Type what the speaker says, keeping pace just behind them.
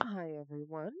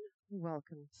everyone.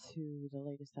 Welcome to the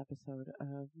latest episode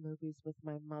of Movies with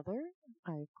My Mother.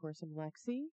 I, of course, am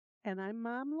Lexi, And I'm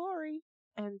Mom Lori.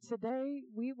 and today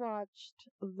we watched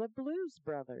The Blues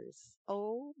Brothers.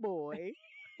 Oh boy.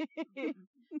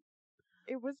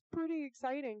 It was pretty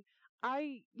exciting.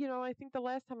 I think the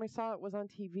last time I saw it was on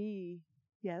TV,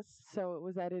 Yes. so it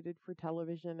was edited for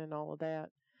television and all of that.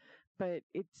 But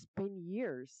it's been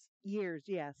years. Years,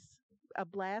 yes. A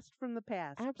blast from the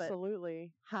past. But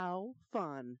Absolutely. how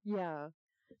fun. Yeah.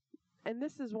 And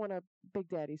this is one of Big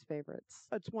Daddy's favorites.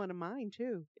 It's one of mine,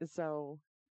 too. So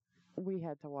we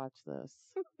had to watch this.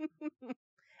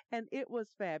 And it was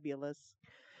fabulous.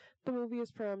 The movie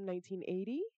is from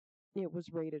 1980. It was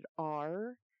rated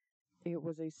R. It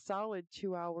was a solid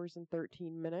 2 hours and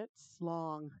 13 minutes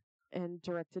Long. and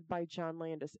directed by John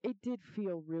Landis. It did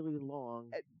feel really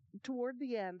long. Toward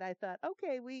the end, I thought,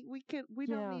 okay, we don't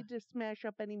Yeah. need to smash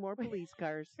up any more police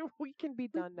cars. We can be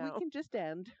done now. We can just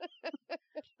end.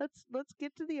 Let's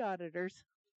get to the auditors.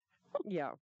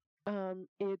 Yeah.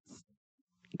 It's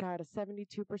got a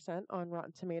 72% on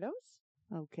Rotten Tomatoes,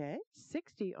 Okay.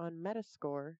 60 on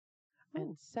Metascore,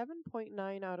 and Ooh.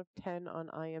 7.9 out of 10 on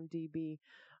IMDb.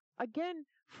 Again,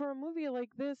 for a movie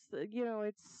like this,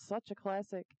 it's such a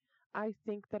classic. I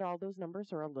think that all those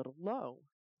numbers are a little low.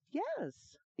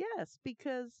 Yes,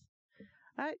 because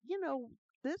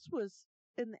this was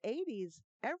in the 80s.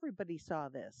 Everybody saw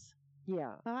this.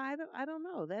 Yeah, I don't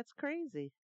know. That's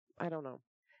crazy. I don't know.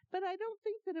 But I don't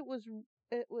think that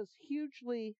it was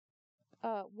hugely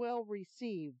well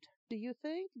received. Do you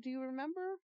think? Do you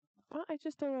remember? Well, I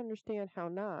just don't understand how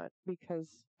not,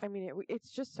 because,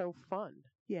 it's just so fun.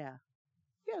 Yeah.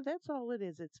 Yeah, that's all it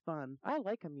is. It's fun. I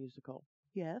like a musical,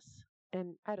 Yes,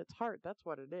 and at its heart, that's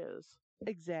what it is.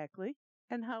 exactly.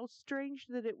 And how strange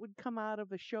that it would come out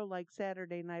of a show like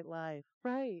Saturday Night Live.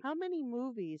 Right. How many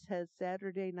movies has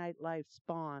Saturday Night Live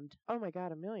spawned? Oh my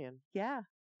God, a million. Yeah,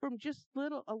 from just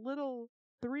a little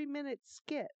 3-minute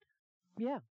skit,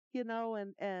 Yeah.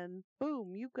 and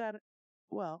boom, you've got,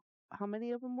 well, how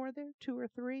many of them were there? 2 or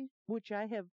 3? Which I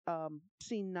have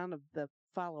seen none of the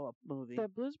follow-up movies. The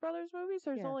Blues Brothers movies,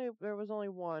 there was only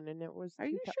one, and it was... Are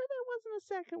you sure there wasn't a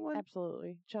second one?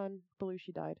 Absolutely. John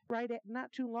Belushi died.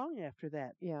 Not too long after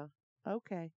that. Yeah.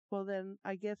 Okay. Well, then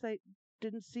I guess I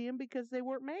didn't see them because they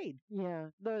weren't made. Yeah.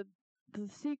 The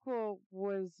sequel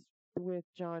was with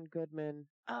John Goodman.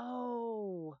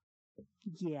 Oh,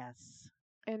 yes.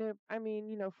 And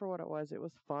for what it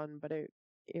was fun, but it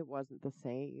wasn't the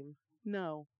same.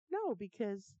 No,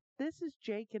 because this is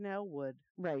Jake and Elwood.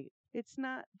 Right. It's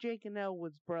not Jake and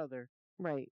Elwood's brother.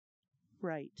 Right.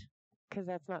 Right. Because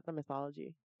that's not the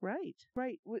mythology. Right.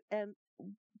 And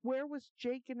where was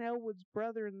Jake and Elwood's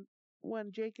brother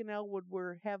when Jake and Elwood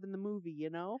were having the movie,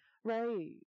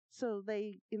 Right. So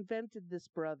they invented this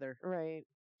brother. Right.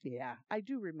 Yeah, I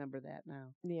do remember that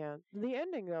now. Yeah. The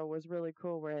ending, though, was really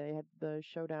cool, where they had the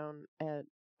showdown at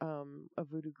a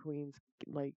Voodoo Queen's,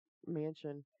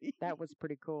 mansion. That was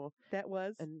pretty cool. That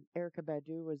was? And Erykah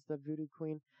Badu was the Voodoo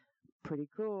Queen. Pretty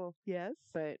cool. Yes.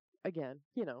 But, again,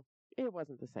 it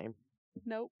wasn't the same.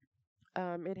 Nope.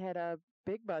 It had a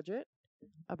big budget,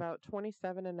 about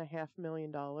 $27.5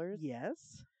 million.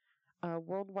 Yes.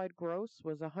 Worldwide gross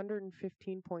was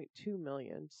 $115.2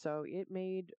 million, so it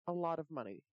made a lot of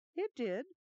money. It did,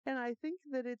 and I think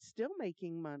that it's still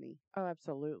making money. Oh,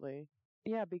 absolutely.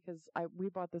 Yeah, because we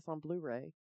bought this on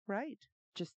Blu-ray. Right.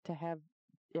 Just to have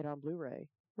it on Blu-ray.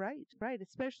 Right.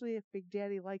 Especially if Big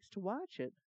Daddy likes to watch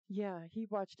it. Yeah, he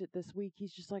watched it this week.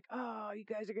 He's just like, oh, you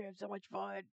guys are going to have so much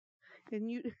fun. And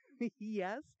you,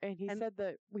 yes. And he said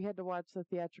that we had to watch the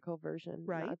theatrical version.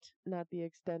 Right. Not the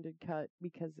extended cut,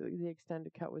 because the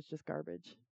extended cut was just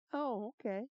garbage. Oh,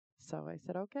 okay. So I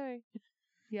said, okay.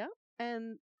 Yeah.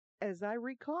 And as I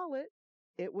recall it,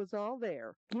 it was all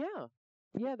there. Yeah.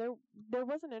 Yeah, there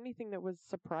wasn't anything that was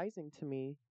surprising to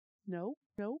me. Nope.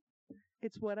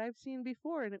 It's what I've seen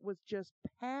before, and it was just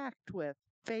packed with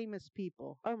famous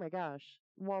people. Oh my gosh,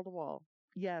 wall to wall.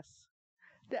 Yes.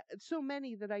 So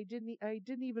many that I didn't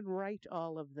even write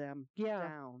all of them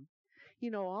down.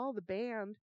 All the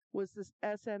band was this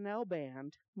SNL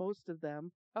band, most of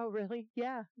them. Oh, really?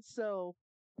 Yeah. So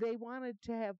they wanted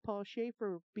to have Paul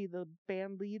Schaefer be the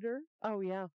band leader. Oh,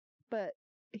 yeah. But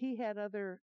he had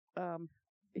other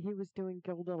he was doing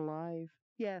Gilda Live.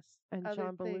 Yes. And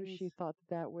John Belushi thought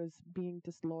that was being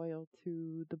disloyal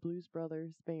to the Blues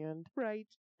Brothers band. Right.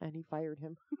 And he fired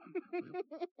him.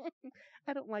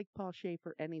 I don't like Paul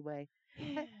Schaefer anyway.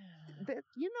 He's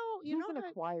an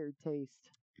acquired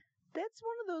taste. That's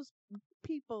one of those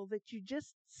people that you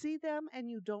just see them and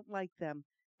you don't like them.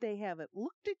 They haven't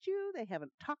looked at you, they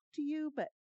haven't talked to you, but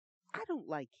I don't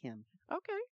like him.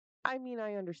 Okay. I mean,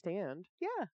 I understand.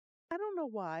 Yeah. I don't know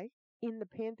why. In the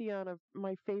pantheon of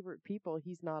my favorite people,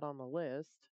 he's not on the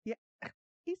list. Yeah.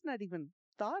 He's not even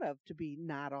thought of to be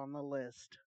not on the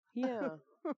list. Yeah.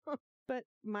 But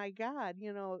my God,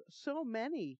 so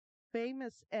many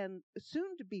famous and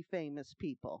soon to be famous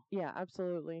people. Yeah,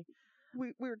 absolutely.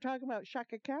 We were talking about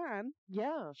Shaka Khan.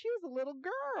 Yeah. She was a little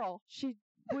girl. She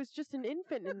was just an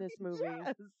infant in this movie.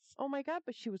 Yes. Oh my God,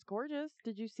 but she was gorgeous.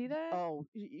 Did you see that? Oh,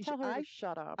 Tell her to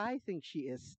shut up. I think she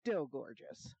is still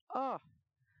gorgeous. Oh,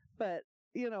 But,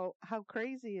 how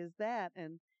crazy is that?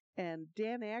 And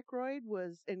Dan Aykroyd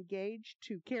was engaged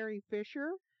to Carrie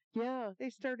Fisher. yeah. They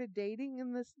started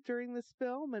dating during this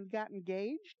film and got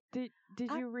engaged. Did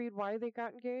you read why they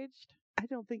got engaged? I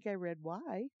don't think I read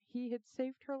why. He had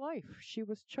saved her life. She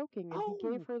was choking and he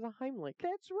gave her the Heimlich.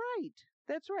 That's right.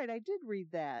 That's right. I did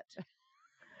read that.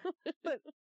 But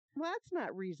that's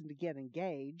not reason to get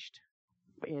engaged.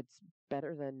 It's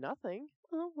better than nothing.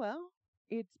 Oh, well.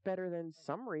 It's better than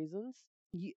some reasons.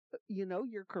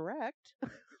 You're correct.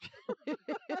 I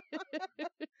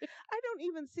don't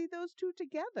even see those two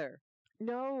together.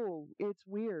 No, it's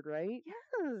weird, right?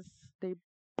 Yes. They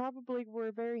probably were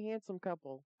a very handsome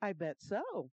couple. I bet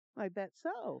so.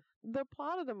 The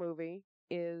plot of the movie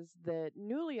is that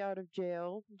newly out of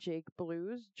jail, Jake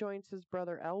Blues joins his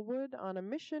brother Elwood on a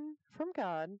mission from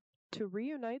God to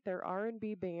reunite their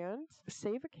R&B band,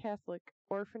 save a Catholic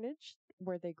orphanage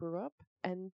where they grew up,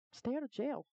 and stay out of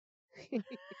jail.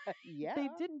 Yeah. They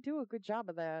didn't do a good job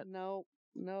of that. No,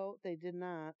 they did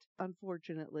not,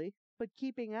 unfortunately. But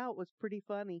keeping out was pretty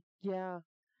funny. Yeah.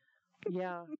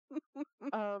 Yeah.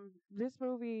 This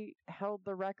movie held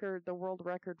the world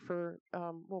record for,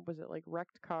 what was it, like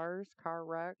wrecked cars, car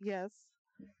wrecks? Yes.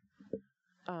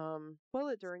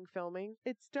 Well, during filming.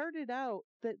 It started out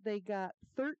that they got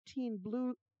 13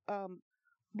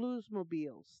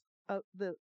 Bluesmobiles,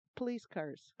 the police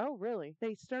cars. Oh, really?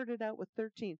 They started out with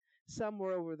 13. Some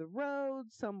were over the road,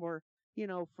 some were,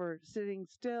 for sitting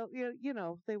still.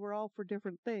 They were all for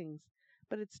different things.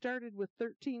 But it started with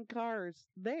 13 cars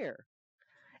there.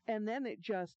 And then it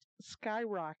just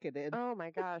skyrocketed. Oh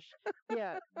my gosh.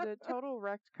 Yeah, the total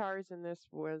wrecked cars in this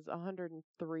was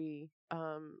 103.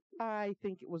 I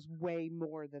think it was way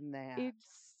more than that. It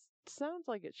sounds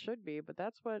like it should be, but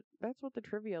that's what the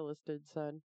trivia listed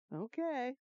said.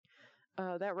 Okay.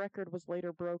 That record was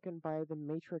later broken by The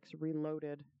Matrix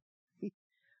Reloaded.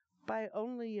 By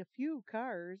only a few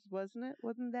cars, wasn't it?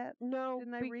 Wasn't that? No,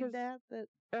 didn't I read that?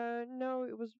 No,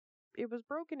 it was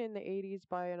broken in the 80s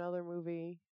by another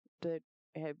movie that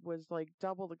was like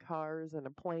double the cars and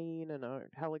a plane and a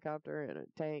helicopter and a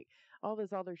tank. All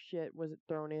this other shit was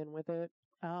thrown in with it.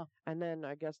 Oh. And then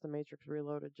I guess The Matrix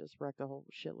Reloaded just wrecked a whole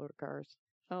shitload of cars.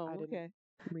 Oh, I didn't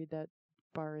read that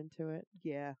far into it.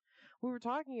 Yeah. We were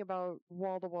talking about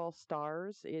wall-to-wall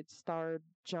stars. It starred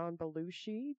John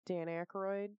Belushi, Dan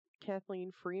Aykroyd,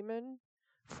 Kathleen Freeman,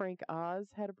 Frank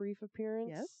Oz had a brief appearance.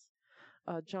 Yes.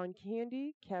 John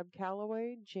Candy, Cab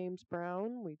Calloway, James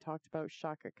Brown. We talked about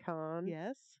Shaka Khan.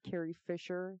 Yes. Carrie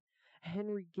Fisher,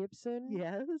 Henry Gibson.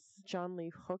 Yes. John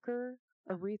Lee Hooker,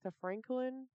 Aretha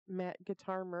Franklin, Matt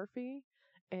Guitar Murphy,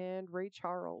 and Ray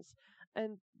Charles.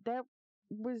 And that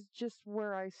was just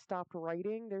where I stopped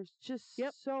writing. There's just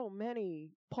so many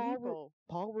people.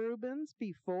 Paul Rubens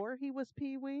before he was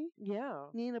Pee Wee. Yeah.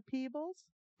 Nina Peebles.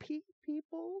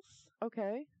 Peebles.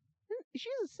 Okay.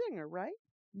 She's a singer, right?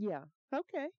 Yeah.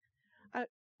 Okay.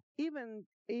 Even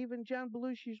John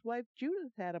Belushi's wife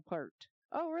Judith had a part.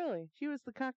 Oh, really? She was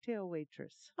the cocktail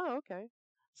waitress. Oh, okay.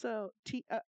 So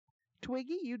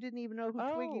Twiggy, you didn't even know who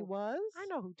Twiggy was? I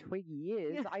know who Twiggy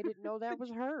is. Yeah. I didn't know that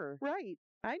was her. Right.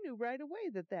 I knew right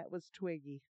away that was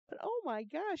Twiggy. But oh my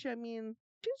gosh, I mean,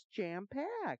 just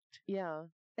jam-packed. Yeah.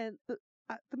 And the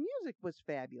music was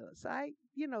fabulous.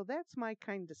 That's my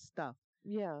kind of stuff.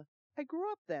 Yeah. I grew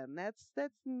up then. That's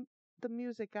the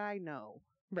music I know.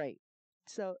 Right.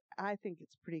 So I think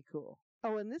it's pretty cool.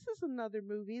 Oh, and this is another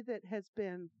movie that has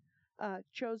been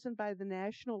chosen by the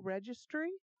National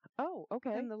Registry. Oh,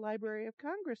 okay. And the Library of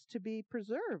Congress to be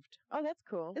preserved. Oh, that's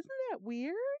cool. Isn't that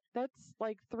weird? That's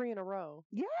like 3 in a row.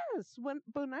 Yes. When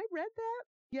I read that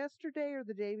yesterday or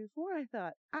the day before, I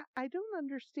thought, I don't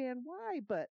understand why,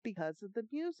 but because of the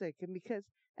music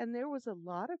and there was a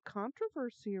lot of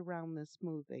controversy around this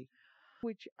movie,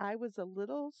 which I was a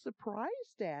little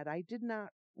surprised at. I did not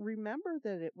remember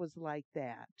that it was like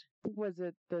that. Was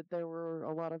it that there were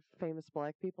a lot of famous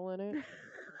black people in it?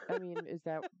 I mean, is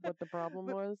that what the problem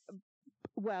was?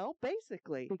 Well,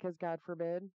 basically. Because God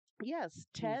forbid? Yes,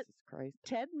 Jesus Christ.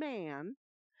 Ted Mann,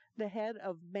 the head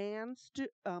of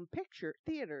Picture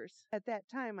Theaters. At that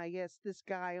time, I guess this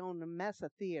guy owned a mess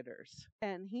of theaters.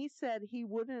 And he said he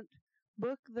wouldn't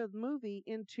book the movie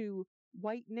into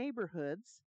white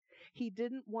neighborhoods. He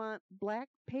didn't want black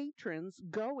patrons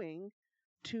going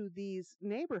to these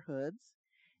neighborhoods.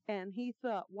 And he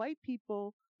thought white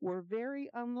people were very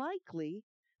unlikely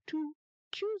to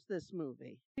choose this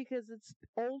movie because it's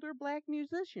older black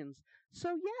musicians.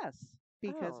 So yes,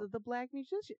 because Oh. of the black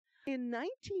musician. In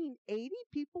 1980,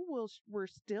 people were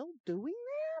still doing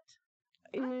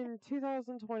In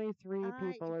 2023,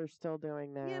 people are still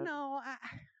doing that. that.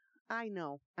 I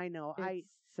know. It's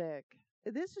sick.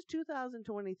 This is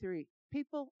 2023.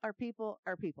 People are people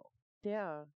are people.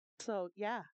 Yeah. So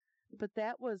yeah, but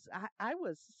that was I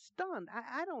was stunned.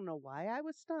 I don't know why I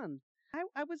was stunned.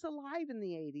 I was alive in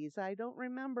the 80s. I don't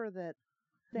remember that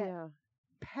Yeah.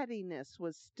 pettiness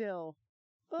was still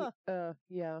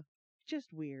Yeah.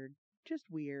 just weird. Just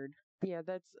weird. Yeah,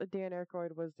 that's Dan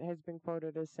Aykroyd has been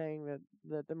quoted as saying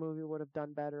that the movie would have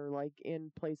done better like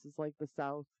in places like the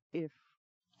South if,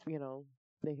 you know,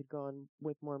 they had gone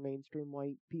with more mainstream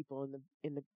white people in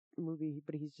the movie,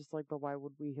 but he's just like, but why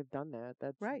would we have done that?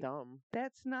 That's Right. dumb.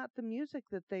 That's not the music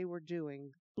that they were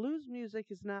doing. Blues music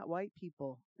is not white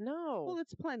people. No. Well,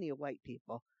 it's plenty of white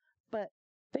people, but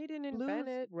they didn't invent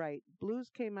blues, it. right? Blues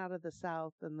came out of the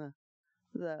South and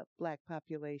the black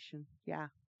population. Yeah,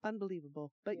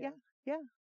 unbelievable. But yeah.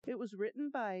 It was written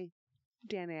by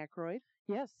Dan Aykroyd.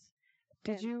 Yes.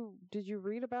 Did And you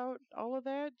read about all of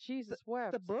that? Jesus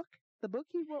wept. The book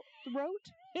he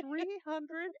wrote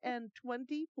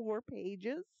 324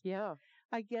 pages. Yeah.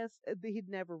 I guess he'd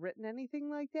never written anything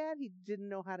like that. He didn't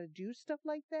know how to do stuff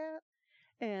like that.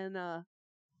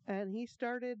 And he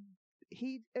started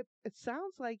it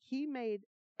sounds like he made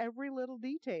every little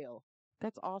detail.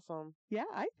 That's awesome. Yeah,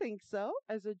 I think so.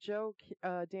 As a joke,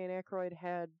 Dan Aykroyd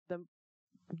had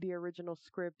the original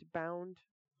script bound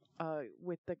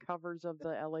with the covers of the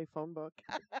LA phone book.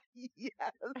 Yes.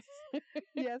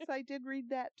 Yes, I did read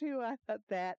that too. I thought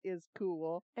that is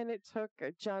cool. And it took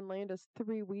John Landis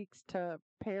 3 weeks to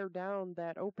pare down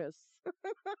that opus.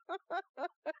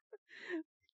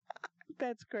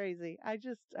 That's crazy. I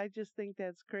just think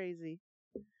that's crazy.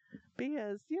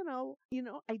 Because,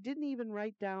 I didn't even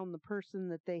write down the person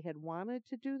that they had wanted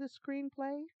to do the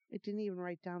screenplay. I didn't even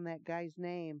write down that guy's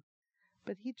name.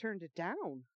 But he turned it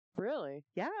down. Really?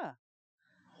 Yeah.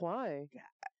 Why?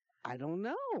 I don't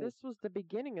know. This was the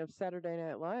beginning of Saturday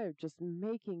Night Live, just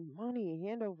making money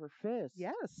hand over fist.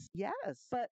 Yes.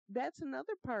 But that's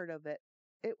another part of it.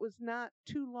 It was not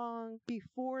too long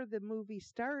before the movie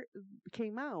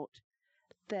came out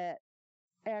that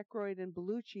Aykroyd and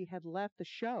Bellucci had left the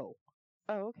show.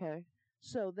 Oh, okay.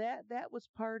 So that was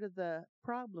part of the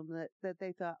problem that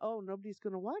they thought, oh, nobody's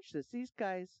going to watch this. These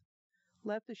guys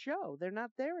left the show. They're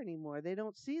not there anymore. They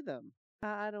don't see them.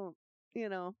 I don't,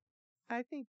 I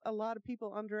think a lot of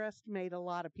people underestimate a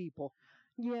lot of people.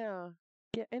 Yeah.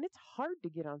 Yeah, and it's hard to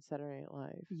get on Saturday Night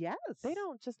Live. Yes. They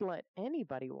don't just let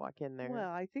anybody walk in there. Well,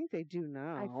 I think they do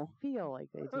now. I feel like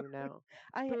they do now.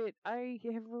 But I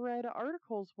have read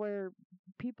articles where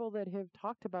people that have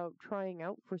talked about trying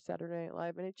out for Saturday Night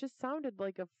Live, and it just sounded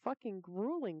like a fucking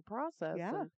grueling process.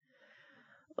 Yeah.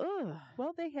 Ugh.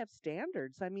 Well, they have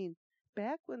standards. I mean,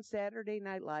 back when Saturday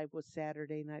Night Live was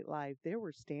Saturday Night Live, there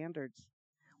were standards.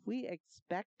 We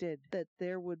expected that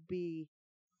there would be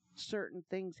certain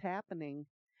things happening.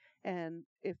 And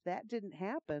if that didn't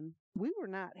happen, we were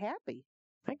not happy.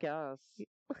 I guess.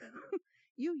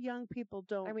 You young people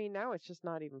don't. I mean, now it's just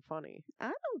not even funny. I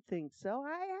don't think so.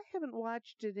 I haven't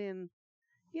watched it in,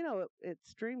 it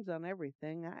streams on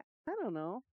everything. I don't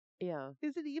know. Yeah.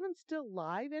 Is it even still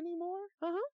live anymore?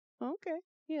 Uh-huh. Okay.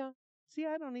 Yeah. See,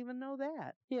 I don't even know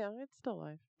that. Yeah, it's still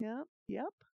live. Yeah.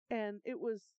 Yep. And it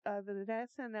was the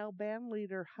SNL band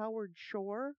leader Howard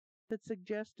Shore that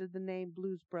suggested the name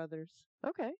Blues Brothers.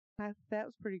 Okay. That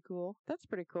was pretty cool. That's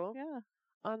pretty cool. Yeah.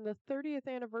 On the 30th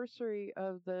anniversary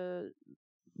of the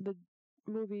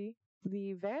movie,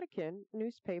 the Vatican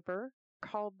newspaper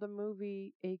called the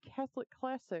movie a Catholic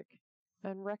classic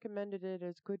and recommended it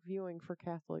as good viewing for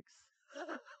Catholics.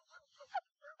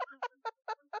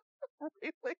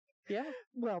 Really? Yeah.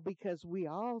 Well, because we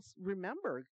all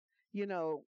remember,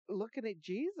 looking at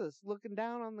Jesus, looking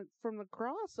down from the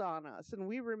cross on us, and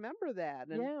we remember that.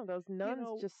 And, yeah, those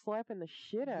nuns just slapping the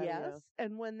shit out of you. Yes,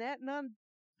 and when that nun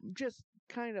just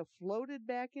kind of floated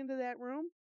back into that room,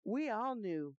 we all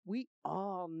knew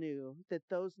that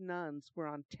those nuns were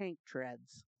on tank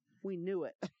treads. We knew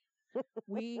it.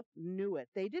 We knew it.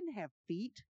 They didn't have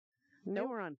feet. Nope. They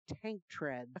were on tank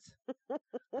treads.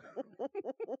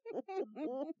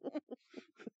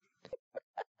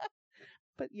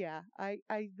 But yeah,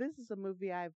 this is a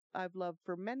movie I've loved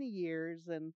for many years,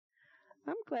 and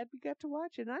I'm glad we got to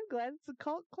watch it. And I'm glad it's a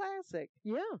cult classic.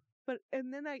 Yeah. But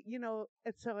and then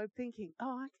and so I'm thinking,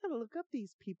 oh, I gotta look up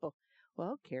these people.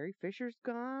 Well, Carrie Fisher's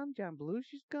gone, John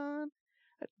Belushi's gone,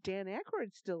 Dan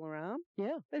Aykroyd's still around,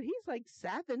 Yeah. but he's like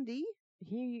 70.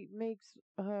 He makes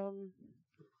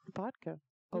vodka.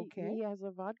 Okay, He has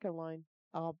a vodka line.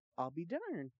 I'll be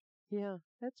darned. Yeah.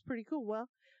 That's pretty cool. Well,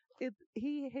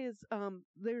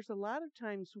 there's a lot of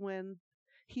times when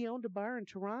he owned a bar in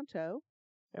Toronto,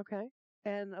 Okay.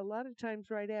 and a lot of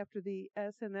times right after the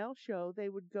SNL show, they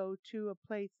would go to a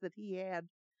place that he had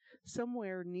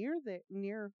somewhere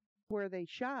near where they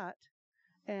shot,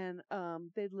 and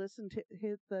they'd listen to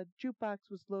the jukebox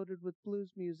was loaded with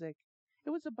blues music. It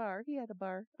was a bar. He had a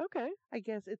bar. Okay. I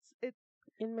guess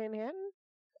In Manhattan?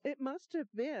 it must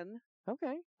have been.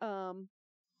 Okay.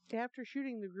 After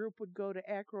shooting, the group would go to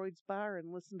Aykroyd's bar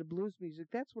and listen to blues music.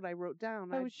 That's what I wrote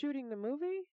down. I was shooting the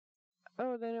movie?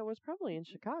 Oh, then it was probably in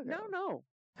Chicago. No.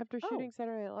 After shooting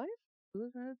Saturday Night Live?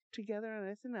 Listening together on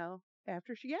SNL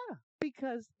after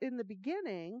because in the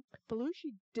beginning,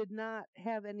 Belushi did not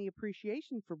have any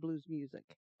appreciation for blues music,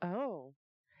 Oh.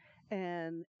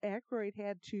 and Aykroyd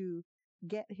had to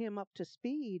get him up to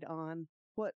speed on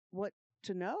what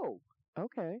to know.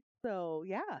 Okay. So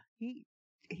yeah, he's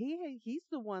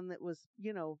the one that was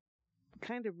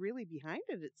kind of really behind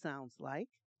it. It sounds like.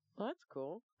 Well, that's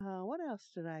cool. What else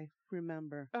did I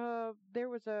remember? There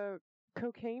was a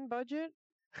cocaine budget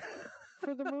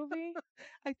for the movie.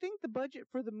 I think the budget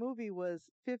for the movie was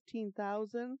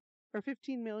 15,000 or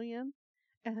 15 million,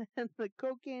 and the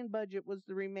cocaine budget was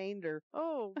the remainder.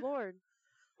 Oh, Lord.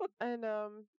 And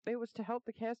it was to help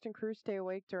the cast and crew stay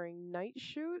awake during night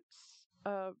shoots.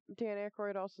 Dan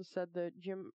Aykroyd also said that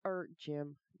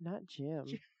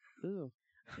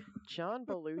John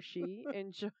Belushi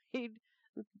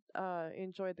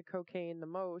enjoyed the cocaine the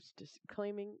most,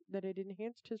 claiming that it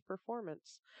enhanced his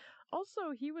performance.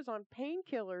 Also, he was on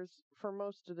painkillers for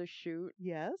most of the shoot.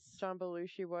 Yes. John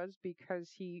Belushi was,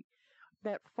 because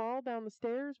that fall down the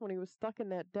stairs when he was stuck in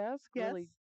that desk really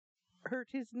hurt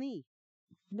his knee.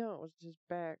 No, it was his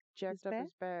back. Jacked up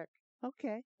his back.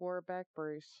 Okay. Wore a back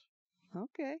brace.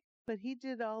 Okay. But he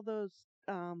did all those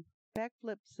back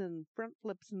flips and front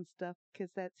flips and stuff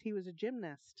because he was a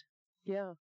gymnast.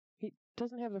 Yeah. He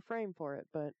doesn't have the frame for it,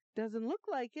 but doesn't look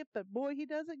like it, but boy, he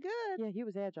does it good. Yeah, he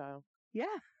was agile. Yeah.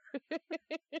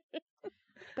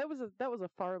 That was a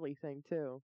Farley thing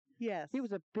too. Yes. He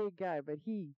was a big guy, but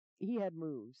he had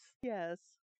moves. Yes.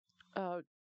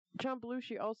 John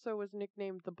Belushi also was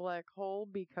nicknamed the Black Hole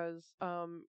because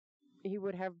he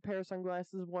would have a pair of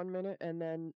sunglasses one minute and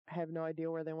then have no idea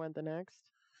where they went the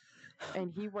next.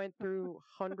 And he went through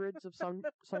hundreds of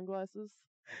sunglasses.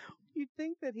 You'd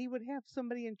think that he would have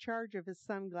somebody in charge of his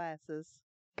sunglasses.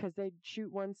 Because they'd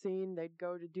shoot one scene, they'd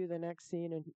go to do the next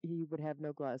scene, and he would have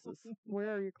no glasses. Where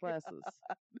are your glasses?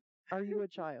 Are you a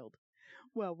child?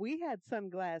 Well, we had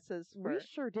sunglasses. We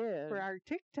sure did. For our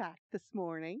TikTok this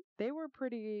morning. They were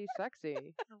pretty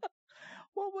sexy.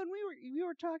 Well, when we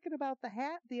were talking about the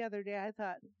hat the other day, I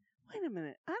thought, wait a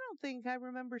minute, I don't think I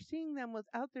remember seeing them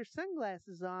without their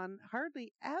sunglasses on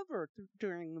hardly ever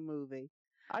during the movie.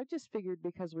 I just figured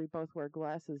because we both wear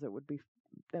glasses, that would be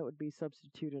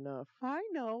substitute enough. I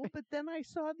know, but then I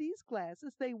saw these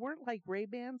glasses. They weren't like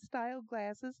Ray-Ban style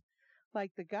glasses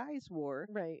like the guys wore.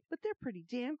 Right. But they're pretty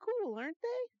damn cool, aren't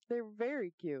they? They're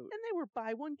very cute. And they were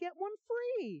buy one, get one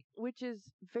free. Which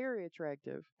is very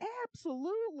attractive.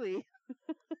 Absolutely.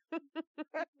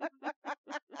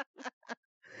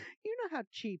 You know how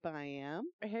cheap I am.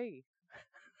 Hey.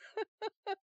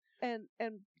 And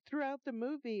throughout the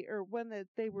movie, or when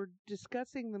they were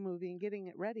discussing the movie and getting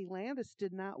it ready, Landis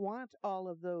did not want all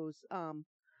of those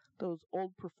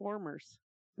old performers.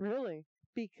 Really?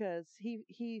 Because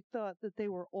he thought that they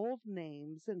were old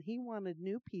names and he wanted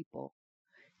new people.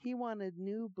 He wanted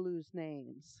new blues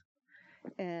names.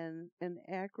 And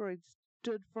Aykroyd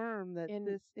stood firm that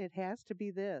it has to be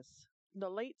this. The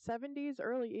late 70s,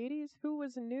 early 80s, who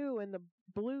was new in the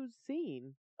blues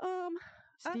scene?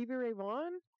 Stevie Ray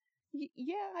Vaughan?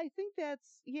 Yeah, I think there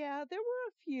were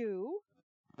a few.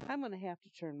 I'm going to have to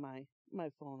turn my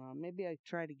phone on. Maybe I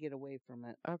try to get away from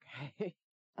it. Okay.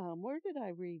 Where did I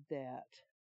read that?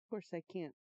 Of course, I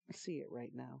can't see it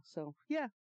right now. So, yeah,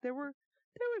 there were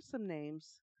some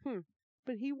names.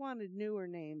 But he wanted newer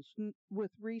names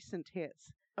with recent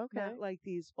hits. Okay. Not like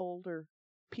these older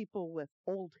people with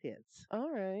old hits. All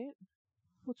right.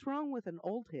 What's wrong with an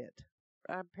old hit?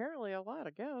 Apparently a lot,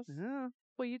 I guess. Yeah.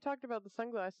 Well, you talked about the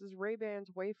sunglasses.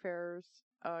 Ray-Ban's Wayfarers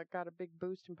got a big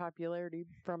boost in popularity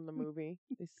from the movie.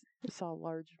 They saw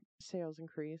large sales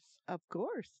increase. Of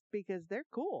course, because they're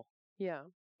cool. Yeah.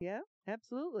 Yeah,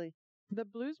 absolutely. The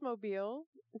Bluesmobile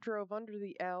drove under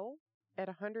the L at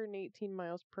 118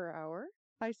 miles per hour.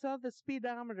 I saw the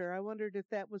speedometer. I wondered if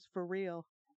that was for real.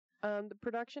 The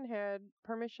production had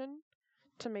permission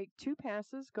to make 2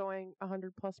 passes going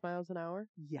 100 plus miles an hour.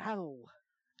 Yow.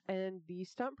 And the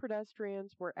stunt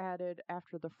pedestrians were added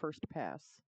after the first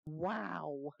pass.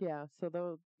 Wow. Yeah, so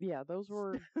those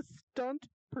were stunt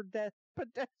pedestrians.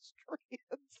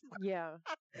 yeah.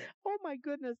 Oh my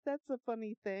goodness, that's a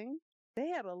funny thing. They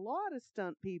had a lot of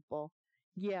stunt people.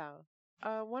 Yeah.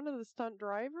 One of the stunt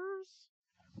drivers,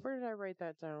 where did I write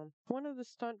that down? One of the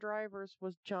stunt drivers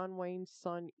was John Wayne's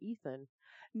son, Ethan.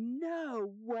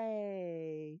 No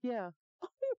way. Yeah. Oh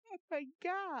my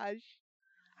gosh.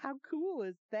 How cool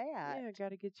is that? Yeah,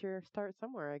 gotta get your start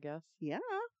somewhere, I guess. Yeah,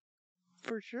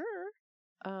 for sure.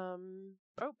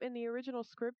 In the original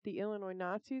script, the Illinois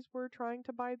Nazis were trying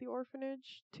to buy the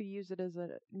orphanage to use it as a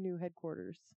new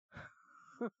headquarters.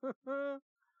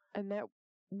 And that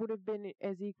would have been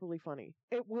as equally funny.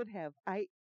 It would have. I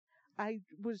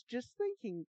was just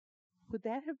thinking, would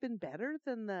that have been better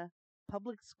than the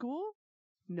public school?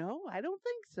 No, I don't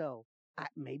think so.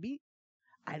 Maybe.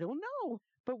 I don't know.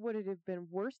 But would it have been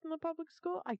worse than the public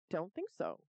school? I don't think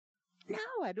so.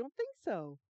 No, I don't think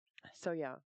so. So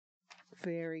yeah.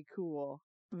 Very cool.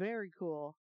 Very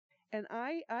cool. And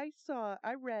I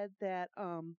read that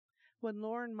when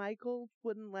Lorne Michaels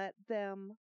wouldn't let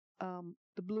them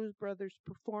the Blues Brothers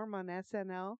perform on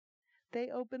SNL, they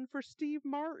opened for Steve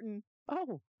Martin.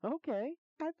 Oh, okay.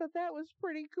 I thought that was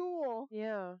pretty cool.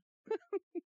 Yeah.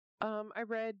 I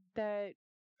read that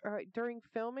during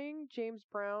filming, James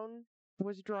Brown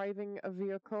was driving a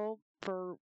vehicle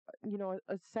for,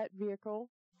 a set vehicle,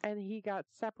 and he got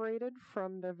separated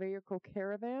from the vehicle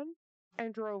caravan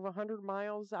and drove 100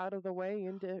 miles out of the way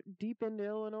deep into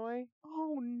Illinois.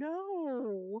 Oh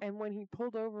no. And when he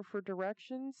pulled over for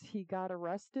directions, he got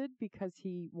arrested because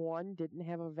he, 1, didn't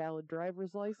have a valid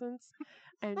driver's license,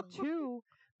 and 2,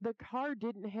 the car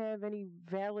didn't have any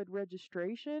valid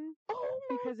registration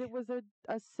because it was a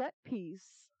set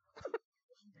piece.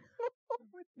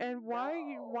 And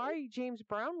why James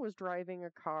Brown was driving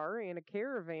a car in a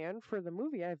caravan for the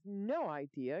movie, I have no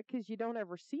idea, because you don't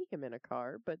ever see him in a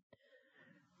car, but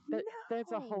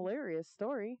that's a hilarious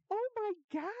story. Oh my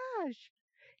gosh.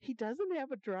 He doesn't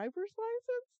have a driver's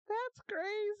license? That's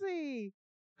crazy.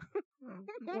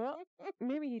 Well,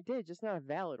 maybe he did, just not a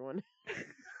valid one.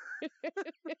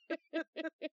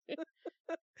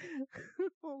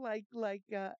 like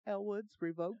Elwood's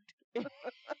revoked.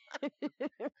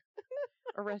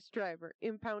 Arrest driver,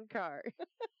 impound car.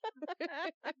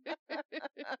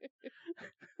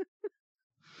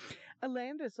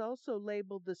 Alandis also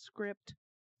labeled the script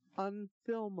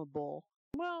unfilmable.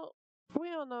 Well,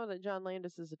 we all know that John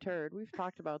Landis is a turd. We've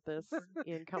talked about this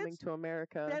in Coming to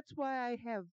America. That's why I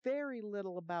have very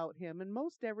little about him, and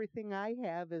most everything I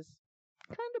have is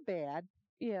kind of bad.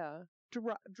 Yeah.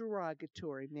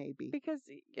 Derogatory, maybe. Because,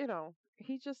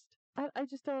 he just, I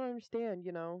just don't understand,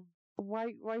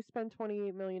 why spend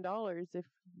 $28 million if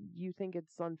you think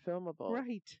it's unfilmable?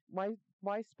 Right.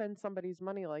 Why spend somebody's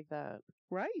money like that?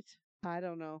 Right. I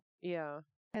don't know. Yeah.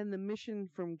 And the Mission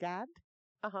from God?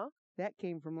 Uh-huh. That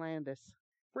came from Landis.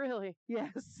 Really?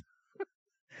 Yes.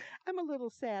 I'm a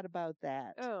little sad about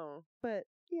that. Oh. But,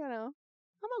 I'm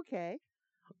okay.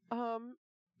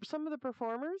 Some of the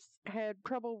performers had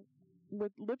trouble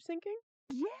with lip syncing.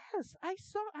 Yes, I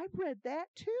read that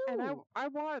too. And I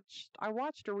watched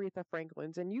Aretha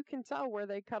Franklin's, and you can tell where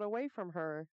they cut away from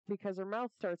her because her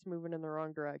mouth starts moving in the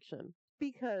wrong direction.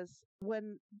 Because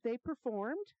when they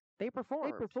performed.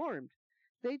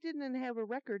 They didn't have a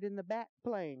record in the back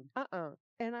playing.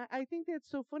 And I think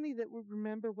that's so funny that we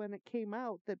remember when it came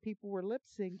out that people were lip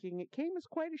syncing. It came as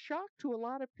quite a shock to a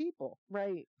lot of people.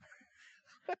 Right.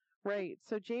 Right.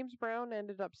 So James Brown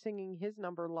ended up singing his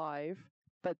number live,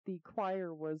 but the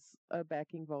choir was a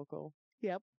backing vocal.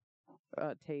 Yep.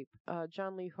 Tape.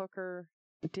 John Lee Hooker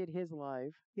did his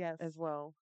live. Yes. As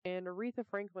well. And Aretha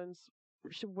Franklin's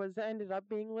ended up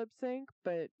being lip sync,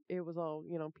 but it was all,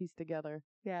 pieced together.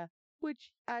 Yeah.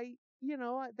 Which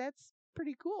that's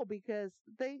pretty cool because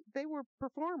they were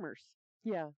performers.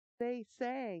 Yeah. They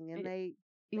sang and they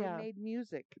made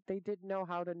music. They did know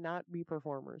how to not be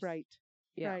performers. Right.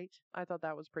 Yeah. Right. I thought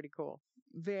that was pretty cool.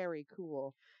 Very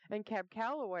cool. And Cab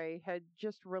Calloway had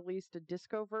just released a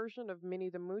disco version of Minnie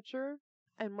the Moocher.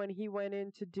 And when he went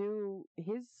in to do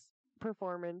his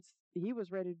performance, he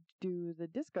was ready to do the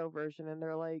disco version, and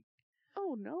they're like,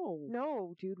 Oh, no.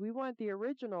 no, dude, we want the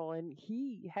original. And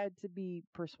he had to be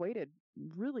persuaded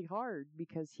really hard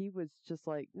because he was just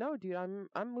like, no, dude, I'm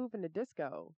moving to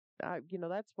disco.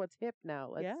 That's what's hip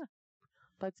now.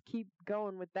 Let's keep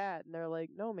going with that. And they're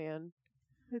like, no, man,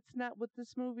 It's not what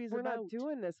this movie's we're about. not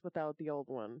doing this without the old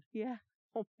one. Yeah.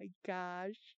 Oh my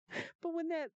gosh. But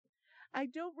I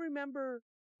don't remember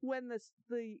when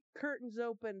the curtains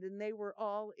opened and they were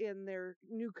all in their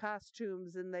new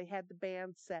costumes and they had the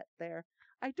band set there.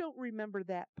 I don't remember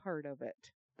that part of it,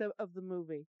 of the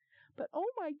movie. But oh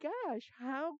my gosh,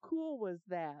 how cool was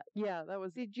that? Yeah, that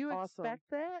was Did you awesome. expect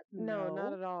that? No,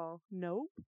 not at all.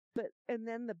 Nope. And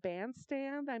then the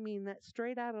bandstand, I mean, that's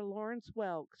straight out of Lawrence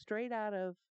Welk, straight out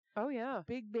of Oh, yeah.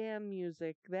 big band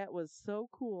music. That was so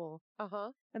cool.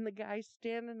 Uh-huh. And the guy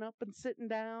standing up and sitting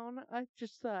down, I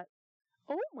just thought,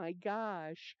 oh my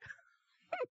gosh,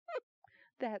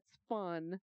 that's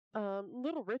fun.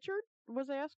 Little Richard was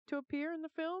asked to appear in the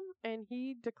film, and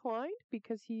he declined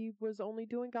because he was only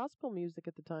doing gospel music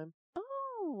at the time.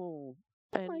 Oh,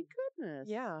 And my goodness.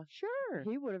 yeah, Sure.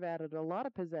 he would have added a lot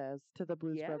of pizzazz to the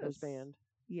Blues Brothers Yes. band.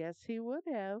 Yes, he would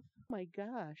have. My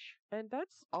gosh. And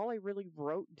that's all I really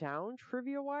wrote down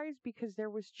trivia-wise because there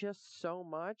was just so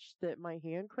much that my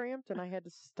hand cramped and I had to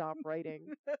stop writing.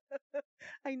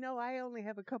 I know I only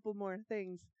have a couple more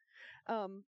things.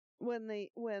 When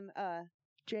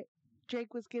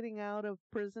Jake was getting out of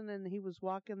prison and he was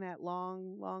walking that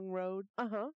long, long road,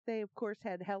 Uh-huh. they of course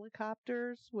had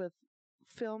helicopters with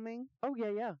filming. Oh, yeah,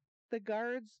 yeah. The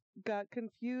guards got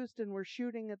confused and were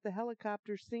shooting at the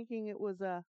helicopters thinking it was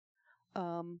a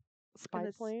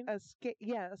Spy plane? a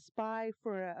spy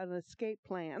for an escape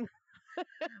plan.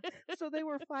 So they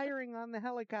were firing on the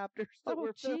helicopters that Oh,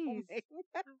 were jeez. filming.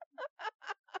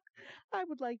 I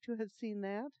would like to have seen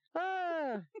that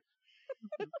Ah!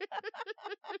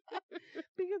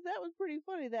 because that was pretty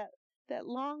funny. That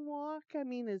long walk. I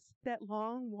mean, is that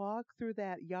long walk through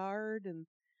that yard and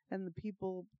the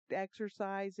people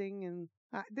exercising and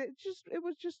it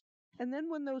was just. And then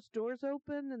when those doors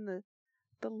opened and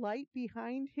the light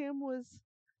behind him was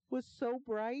so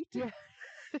bright. Yeah.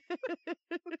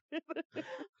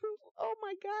 Oh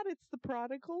my God, it's the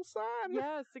prodigal son.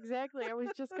 Yes, exactly. I was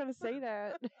just going to say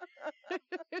that.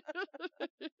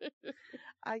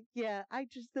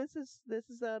 This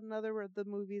is another of the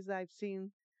movies I've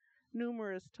seen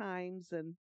numerous times,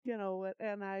 and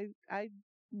and I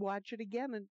watch it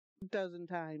again a dozen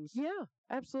times. Yeah,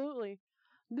 absolutely.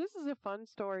 This is a fun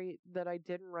story that I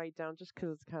didn't write down just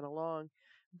because it's kind of long.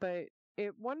 But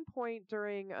at one point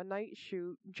during a night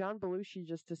shoot, John Belushi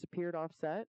just disappeared off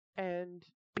set, and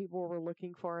people were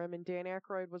looking for him. And Dan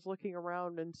Aykroyd was looking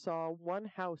around and saw one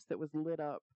house that was lit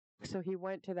up. So he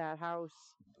went to that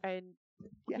house, and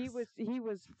he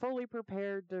was fully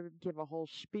prepared to give a whole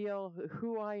spiel,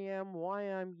 who I am, why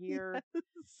I'm here. Yes.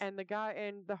 And the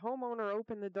homeowner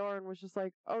opened the door and was just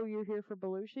like, "Oh, you're here for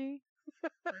Belushi?"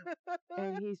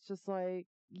 And he's just like,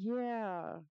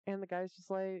 "Yeah." And the guy's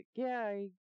just like, "Yeah, I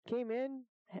came in,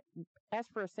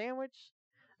 asked for a sandwich,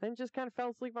 then just kind of fell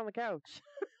asleep on the couch."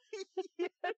 Yes.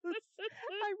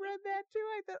 I read that too.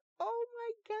 I thought, oh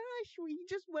my gosh, we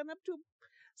just went up to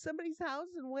somebody's house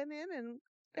and went in and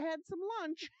had some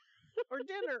lunch or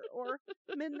dinner or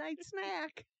midnight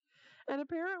snack. And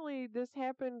apparently this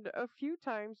happened a few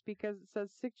times because it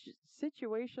says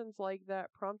situations like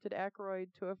that prompted Aykroyd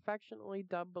to affectionately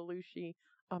dub Belushi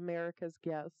America's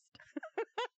guest.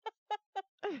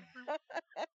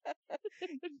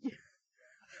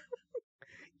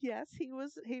 Yes, he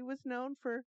was known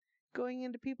for going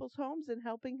into people's homes and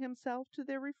helping himself to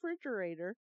their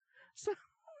refrigerator. So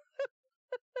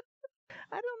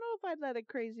I don't know if I'd let a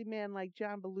crazy man like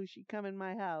John Belushi come in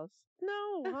my house.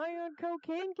 No, high on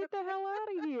cocaine, get the hell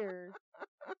out of here.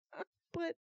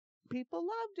 But people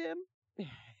loved him.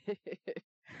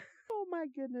 Oh my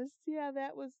goodness. Yeah,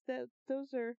 that was that.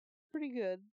 Those are pretty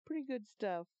good. Pretty good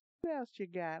stuff. What else you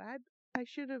got? I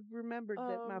should have remembered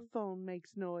that my phone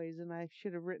makes noise and I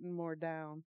should have written more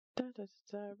down. I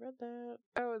read that.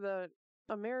 Oh, the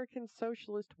American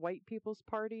Socialist White People's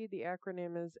Party. The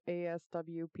acronym is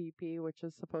ASWPP, which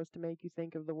is supposed to make you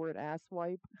think of the word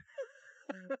asswipe.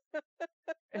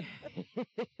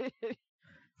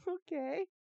 Okay.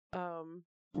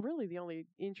 Really the only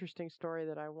interesting story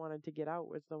that I wanted to get out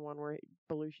was the one where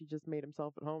Belushi just made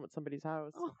himself at home at somebody's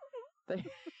house. Oh.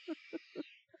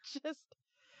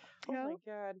 Oh my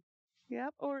God.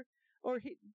 Yep. Or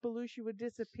Belushi would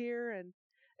disappear and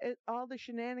all the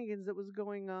shenanigans that was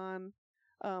going on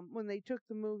when they took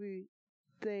the movie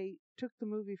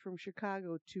from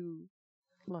Chicago to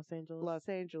Los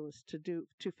Angeles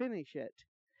to finish it.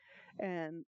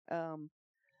 And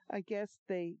I guess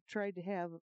they tried to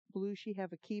have Belushi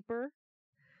have a keeper.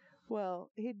 Well,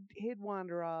 he'd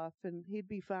wander off and he'd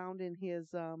be found in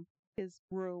his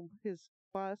room, his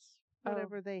bus,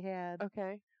 whatever they had,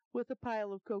 Okay. with a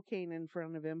pile of cocaine in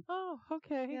front of him. Oh,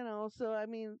 okay. You know, so I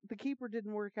mean, the keeper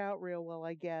didn't work out real well,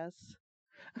 I guess.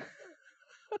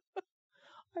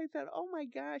 I thought, oh my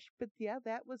gosh, but yeah,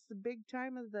 that was the big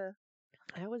time of the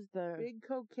That was the big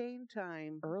cocaine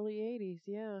time. early 80s,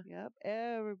 yeah. Yep,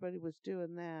 everybody was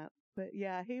doing that. But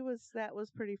yeah, that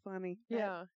was pretty funny.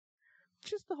 Yeah.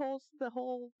 Just the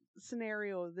whole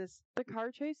scenario of this. The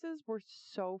car chases were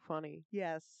so funny.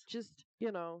 Yes. Just,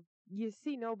 you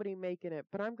see nobody making it,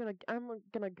 but I'm gonna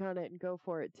gun it and go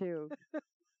for it too.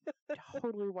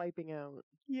 Totally wiping out.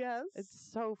 Yes.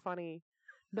 It's so funny.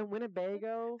 The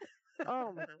Winnebago.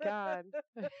 Oh my God.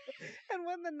 And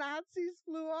when the Nazis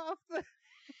flew off the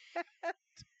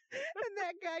and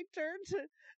that guy turned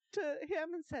to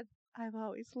him and said, "I've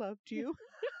always loved you."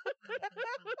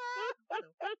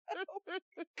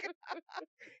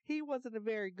 He wasn't a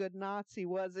very good Nazi,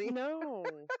 was he? No,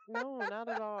 not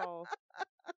at all.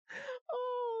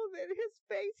 Oh, then his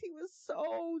face, he was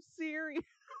so serious.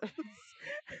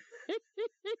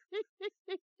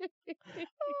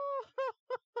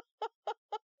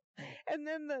 And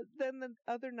then the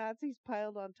other Nazis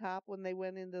piled on top when they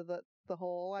went into the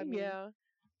hole. I mean, yeah.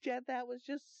 Jed, that was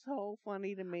just so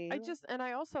funny to me.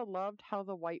 I also loved how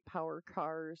the white power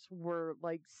cars were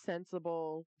like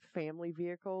sensible family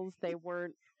vehicles. They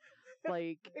weren't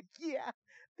like yeah,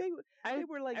 they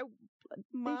were like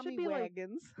mommy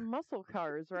wagons, like muscle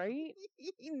cars, right?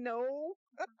 No.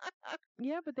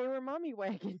 Yeah, but they were mommy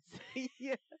wagons.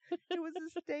 Yeah, it was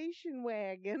a station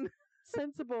wagon.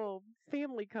 Sensible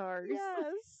family cars.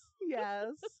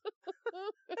 Yes.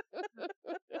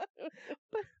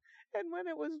 And when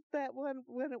it was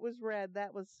when it was red,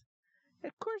 that was,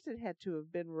 of course, it had to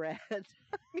have been red.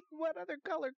 I mean, what other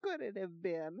color could it have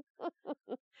been?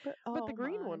 But the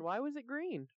green one, why was it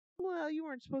green? Well, you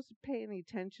weren't supposed to pay any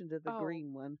attention to the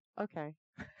green one. Okay.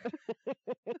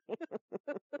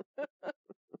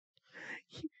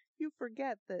 You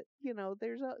forget that,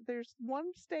 there's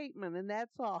one statement and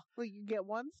that's all. You get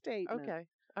one statement. Okay.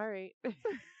 All right.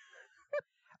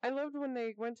 I loved when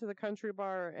they went to the country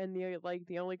bar and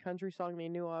the only country song they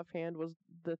knew offhand was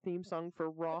the theme song for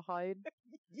Rawhide.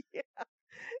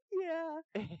 Yeah.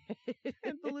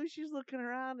 And Belushi's looking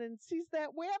around and sees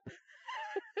that whip.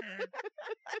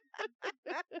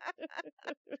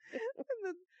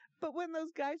 But when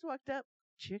those guys walked up,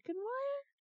 chicken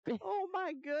wire? Oh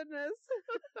my goodness.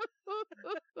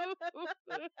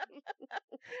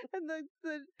 And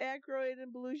the Aykroyd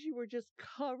and Belushi were just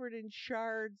covered in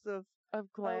shards of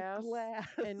glass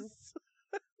and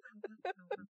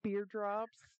beer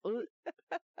drops.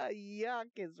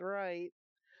 Yuck is right.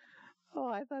 Oh,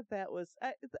 I thought that was,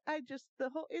 I just,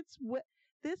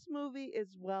 this movie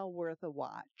is well worth a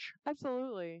watch.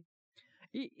 Absolutely.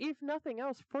 If nothing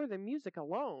else, for the music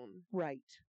alone. Right.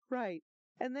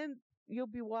 And then you'll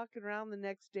be walking around the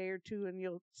next day or two and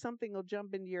something will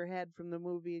jump into your head from the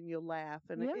movie and you'll laugh.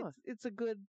 And it's a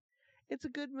good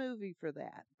movie for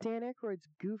that. Dan Aykroyd's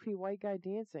goofy white guy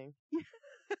dancing.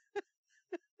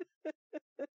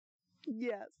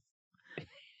 Yes.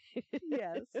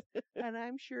 Yes. And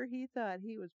I'm sure he thought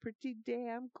he was pretty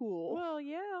damn cool. Well,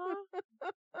 yeah.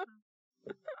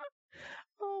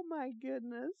 Oh my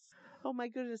goodness.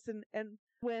 And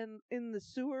when in the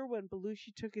sewer, when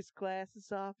Belushi took his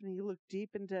glasses off and he looked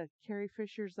deep into Carrie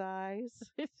Fisher's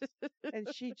eyes and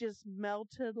she just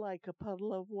melted like a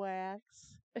puddle of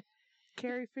wax.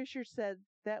 Carrie Fisher said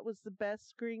that was the best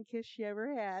screen kiss she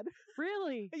ever had.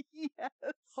 Really? Yes.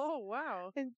 Oh,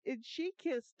 wow. And she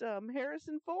kissed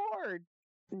Harrison Ford.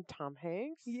 And Tom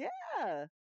Hanks? Yeah.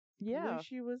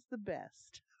 Belushi was the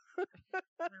best.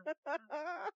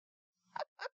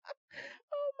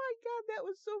 Oh my God, that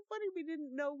was so funny. We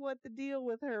didn't know what the deal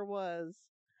with her was.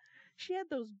 She had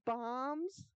those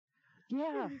bombs.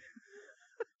 Yeah.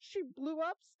 She blew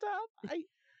up stuff.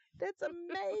 That's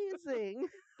amazing.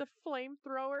 The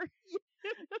flamethrower.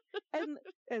 And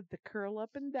at the curl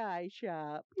up and dye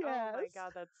shop. Yes. Oh my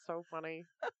God, that's so funny.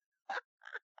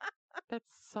 That's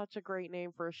such a great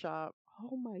name for a shop.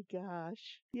 Oh my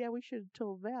gosh. Yeah, we should have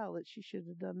told Val that she should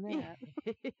have done that.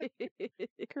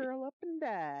 Curl up and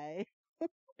dye.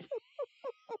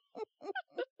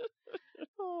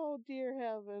 Oh dear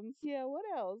heavens. Yeah, what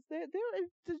else? There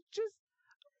are just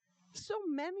so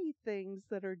many things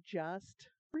that are just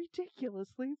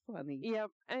ridiculously funny.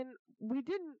 Yep. And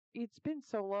it's been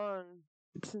so long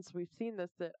since we've seen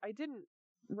this that I didn't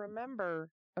remember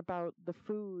about the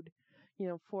food,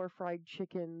 4 fried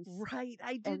chickens Right,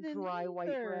 I and didn't dry white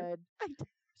either. bread.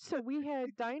 So we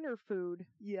had diner food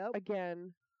Yep.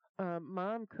 again.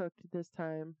 Mom cooked this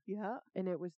time, Yeah. and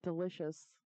it was delicious.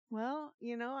 Well,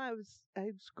 I was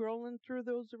scrolling through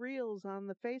those reels on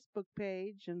the Facebook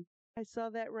page, and I saw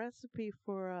that recipe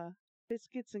for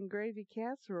biscuits and gravy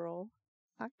casserole.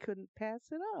 I couldn't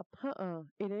pass it up.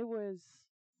 And it was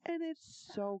And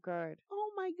it's so good.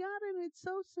 oh my God, and it's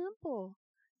so simple.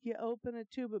 You open a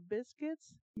tube of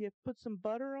biscuits, you put some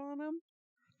butter on them,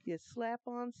 you slap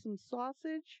on some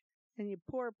sausage, and you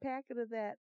pour a packet of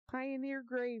that Pioneer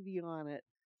gravy on it.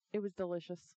 It was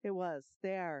delicious. It was.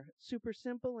 They are super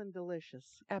simple and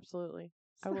delicious. Absolutely.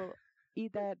 I will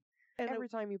eat that every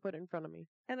time you put it in front of me.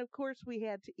 And of course, we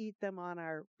had to eat them on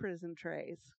our prison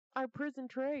trays. Our prison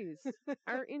trays.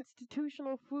 Our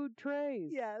institutional food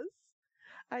trays. Yes.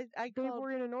 They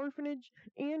were in an orphanage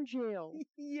and jail.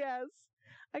 Yes.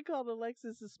 I called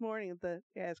Alexis this morning at the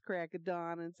ass crack of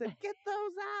dawn and said, "Get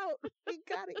those out. You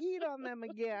got to eat on them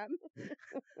again."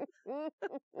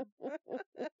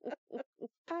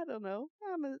 I don't know.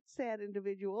 I'm a sad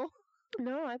individual.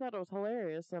 No, I thought it was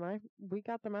hilarious, and we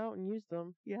got them out and used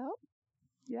them. Yep.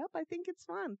 I think it's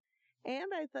fun,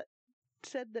 and I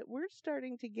said that we're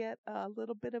starting to get a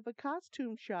little bit of a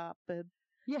costume shop, and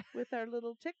with our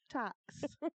little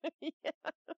TikToks.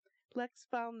 Yeah. Lex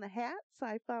found the hats.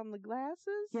 I found the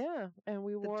glasses. Yeah, and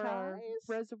we wore our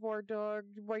Reservoir Dog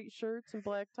white shirts and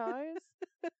black ties.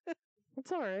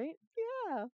 It's all right.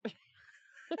 Yeah.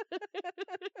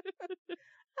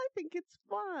 I think it's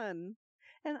fun.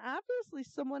 And obviously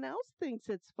someone else thinks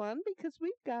it's fun because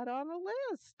we've got on a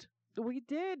list. We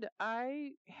did.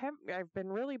 I've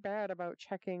been really bad about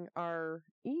checking our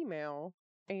email,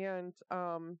 and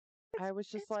I was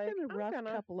just like, it's been a rough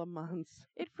couple of months.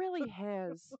 It really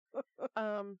has.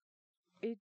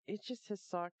 It just has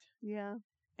sucked. Yeah.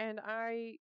 And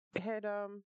I had I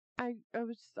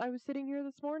was sitting here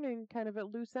this morning kind of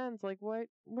at loose ends, like what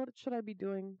should I be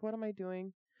doing? What am I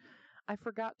doing? I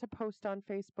forgot to post on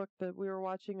Facebook that we were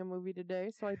watching a movie today,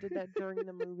 so I did that during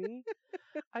the movie.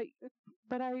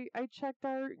 But I checked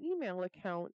our email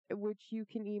account, which you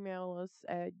can email us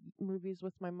at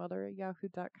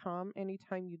movieswithmymother@yahoo.com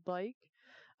anytime you'd like.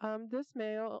 This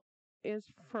mail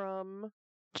is from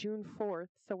June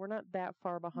 4th, so we're not that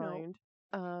far behind.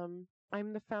 No.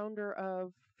 I'm the founder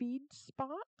of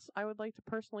FeedSpot. I would like to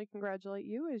personally congratulate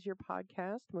you as your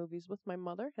podcast, Movies with My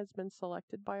Mother, has been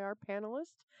selected by our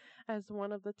panelists as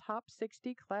one of the top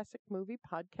 60 classic movie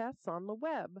podcasts on the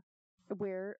web,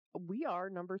 where we are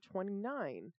number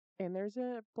 29. And there's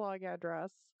a blog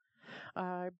address.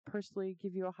 I personally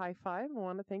give you a high five and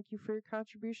want to thank you for your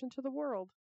contribution to the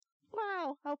world.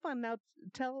 Wow, how fun. Now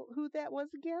tell who that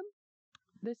was again.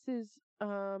 This is,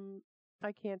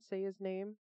 I can't say his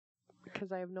name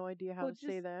because I have no idea how to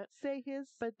say that. Say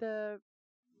his. But the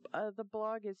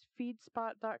blog is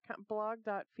feedspot.com,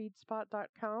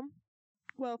 blog.feedspot.com.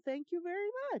 Well, thank you very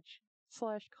much.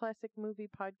 /classic movie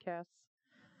podcasts.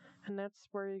 And that's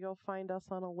where you'll find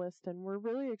us on a list, and we're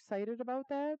really excited about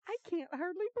that. I can't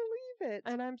hardly believe it.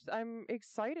 And I'm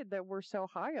excited that we're so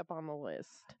high up on the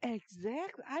list.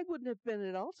 Exactly. I wouldn't have been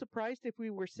at all surprised if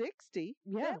we were 60.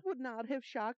 Yeah. That would not have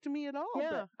shocked me at all.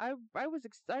 Yeah, but I was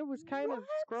kind of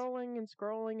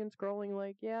scrolling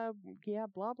like, yeah,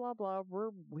 blah blah blah. We're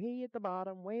way at the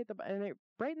bottom, and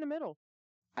right in the middle.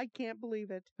 I can't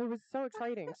believe it. It was so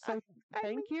exciting. So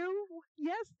thank you.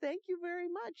 Yes, thank you very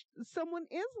much. Someone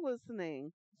is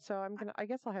listening. So I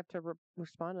guess I'll have to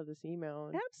respond to this email.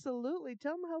 Absolutely.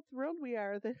 Tell them how thrilled we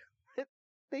are that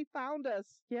they found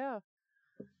us. Yeah.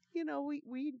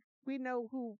 We know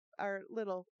who our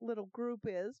little group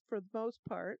is for the most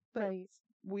part, but right.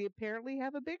 We apparently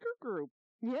have a bigger group.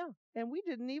 Yeah. And we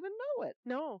didn't even know it.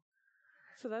 No.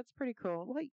 So that's pretty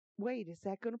cool. Wait, is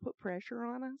that going to put pressure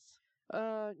on us?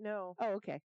 No. Oh,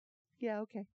 okay. Yeah,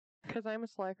 okay. Because I'm a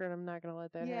slacker and I'm not going to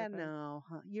let that happen. Yeah, no.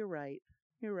 You're right.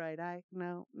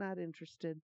 No, not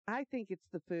interested. I think it's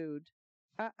the food.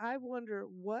 I wonder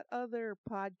what other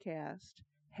podcast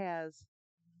has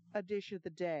a dish of the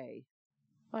day.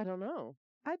 I don't know.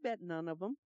 I bet none of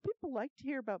them. People like to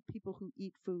hear about people who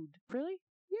eat food. Really?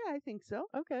 Yeah, I think so.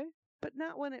 Okay. But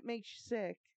not when it makes you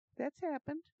sick. That's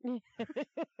happened.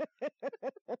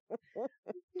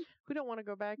 We don't want to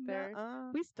go back there.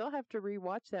 Nuh-uh. We still have to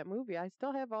rewatch that movie. I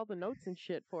still have all the notes and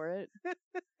shit for it.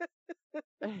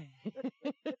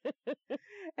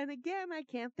 And again, I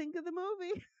can't think of the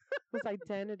movie. It was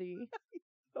Identity.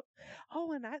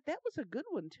 Oh, and that was a good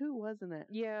one too, wasn't it?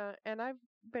 Yeah, and I've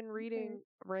been reading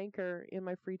Ranker in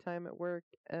my free time at work,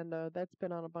 and that's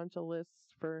been on a bunch of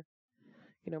lists for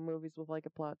movies with like a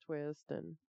plot twist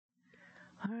and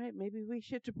All right, maybe we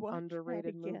should watch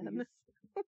underrated that again. movies.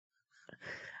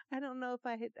 I don't know if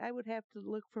I would have to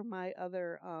look for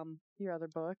Your other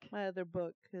book. my other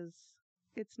book because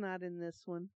it's not in this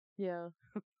one. Yeah.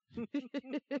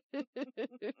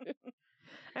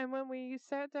 And when we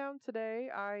sat down today,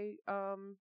 I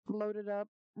loaded up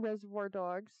Reservoir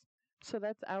Dogs. So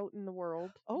that's out in the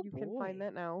world. Oh, You can find boy.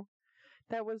 that now.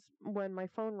 That was when my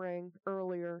phone rang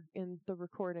earlier in the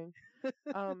recording.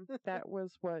 That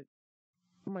was what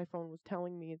my phone was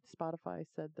telling me. Spotify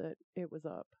said that it was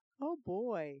up. Oh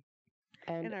boy.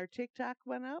 And And our TikTok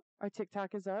went up? our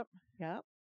TikTok is up. Yep.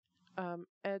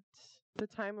 At the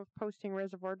time of posting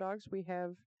Reservoir Dogs, we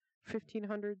have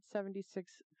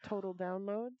 1,576 total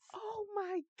downloads. Oh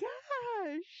my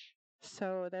gosh.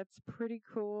 So that's pretty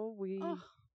cool. We,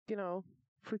 Oh,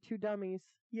 for two dummies,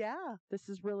 yeah. this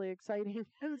is really exciting.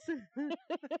 And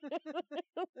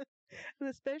and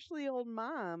especially old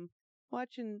mom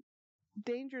watching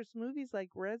dangerous movies like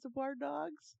Reservoir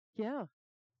Dogs Yeah.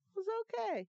 was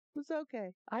okay. Was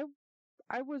okay.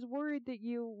 I was worried that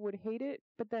you would hate it,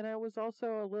 but then I was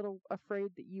also a little afraid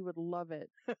that you would love it.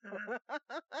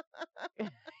 Well,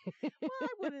 I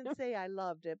wouldn't say I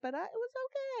loved it, but it was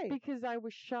okay. Because I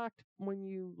was shocked when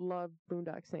you loved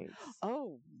Boondock Saints.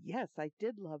 Oh, yes, I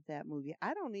did love that movie.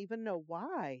 I don't even know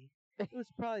why. It was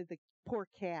probably the poor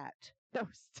cat. No,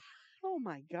 Oh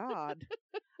my God.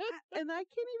 And I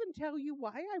can't even tell you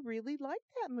why I really liked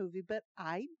that movie, but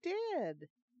I did.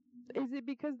 is it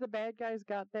because the bad guys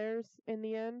got theirs in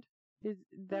the end?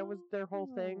 That was their whole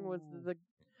thing? Was Oh.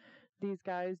 these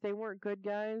guys? They weren't good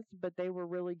guys, but they were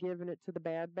really giving it to the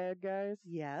bad guys.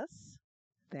 Yes,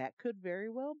 that could very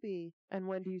well be. And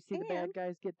when do you see the bad And-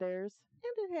 guys get theirs?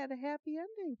 And it had a happy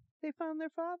ending. They found their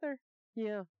father.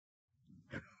 Yeah.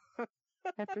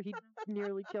 After he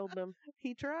nearly killed them.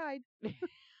 He tried.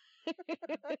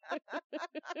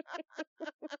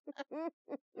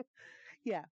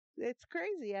 Yeah, it's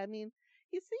crazy. I mean,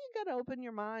 you see, you got to open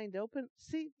your mind.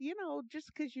 See,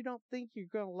 just because you don't think you're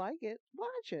going to like it,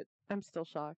 watch it. I'm still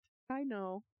shocked. I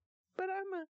know. But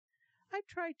I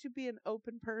try to be an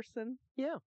open person.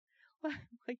 Yeah.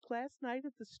 Like last night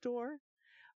at the store,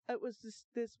 it was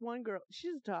this one girl.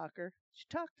 She's a talker. She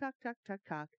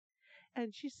talk.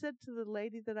 And she said to the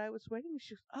lady that I was waiting,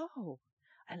 she goes, "Oh,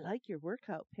 I like your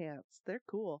workout pants. They're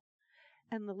cool."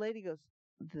 And the lady goes,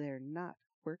 "They're not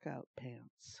workout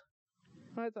pants."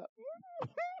 I thought,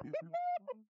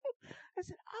 I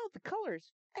said, "Oh, the color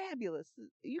is fabulous.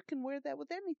 You can wear that with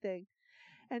anything."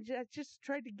 And I just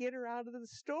tried to get her out of the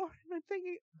store. And I'm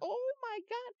thinking, oh my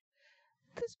God,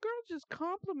 this girl just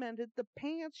complimented the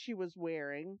pants she was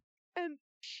wearing. And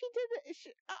she did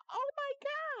it. Oh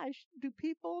my gosh. Do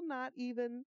people not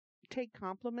even take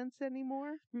compliments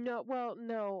anymore? No, well,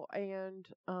 no, and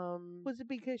Was it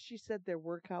because she said they're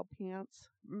workout pants?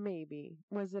 maybe.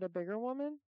 Was it a bigger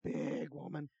woman? Big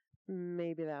woman.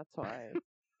 Maybe that's why.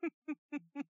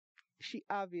 She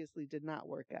obviously did not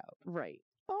work out. Right.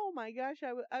 Oh my gosh,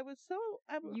 I was so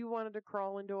You wanted to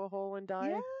crawl into a hole and die?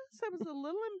 yes, I was a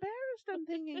little embarrassed. I'm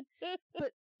thinking,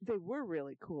 but they were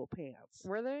really cool pants.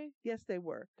 Were they? Yes, they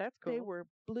were. That's cool. They were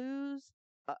blues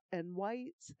and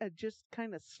whites, just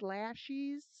kind of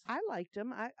slashies. I liked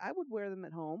them. I would wear them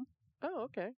at home. Oh,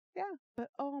 okay. Yeah, but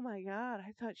oh my God,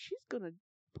 I thought she's gonna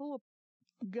pull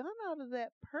a gun out of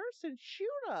that purse and shoot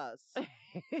us.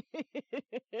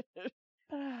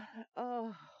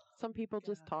 Oh, Some people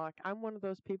just God. talk. I'm one of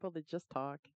those people that just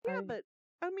talk. Yeah, but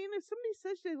I mean, if somebody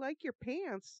says they like your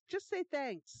pants, just say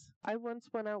thanks. I once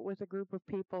went out with a group of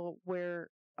people where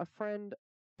a friend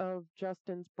of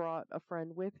Justin's brought a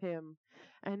friend with him,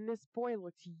 and this boy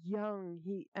looks young.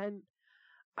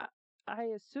 I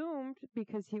assumed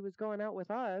because he was going out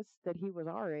with us that he was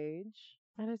our age,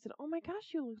 and I said, "Oh my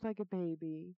gosh, you look like a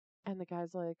baby." And the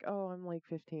guy's like, "Oh, I'm like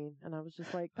 15," and I was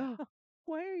just like, "Oh,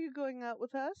 Why are you going out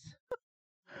with us?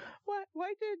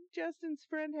 Why did Justin's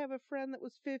friend have a friend that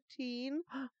was 15?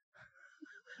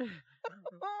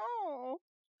 Oh,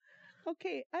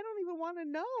 okay. I don't even want to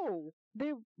know.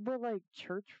 they were like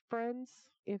church friends."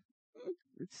 If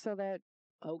so, that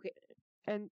Okay.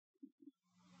 and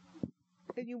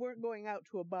And you weren't going out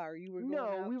to a bar. You were going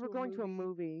out we were to going to a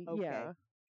movie. Okay. Yeah,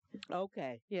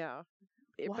 Okay. yeah.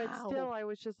 But Wow. still, I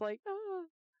was just like, "Ah."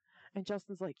 And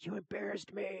Justin's like, "You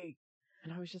embarrassed me,"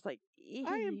 and I was just like,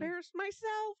 I "Ee." embarrassed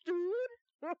myself, dude.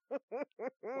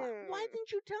 Why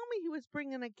didn't you tell me he was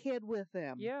bringing a kid with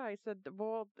him? Yeah, I said,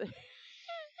 "Well,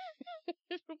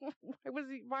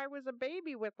 why was a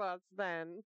baby with us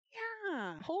then?"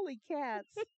 Yeah. Holy cats.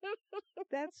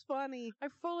 That's funny. I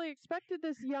fully expected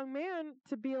this young man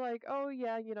to be like, oh,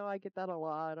 yeah, I get that a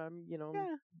lot. I'm,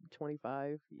 Yeah.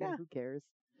 25. Yeah. Who cares?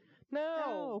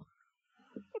 No.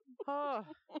 Oh.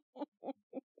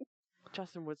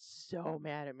 Justin was so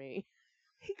mad at me.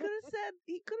 He could have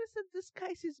said this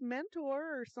guy's his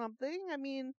mentor or something. I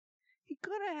mean, he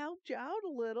could have helped you out a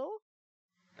little.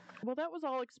 Well, that was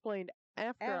all explained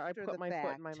after I After put the my fact.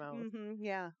 foot in my mouth.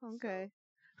 Yeah, okay.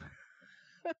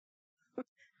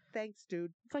 Thanks,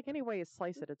 dude. It's like any way you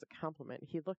slice it, it's a compliment.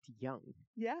 He looked young.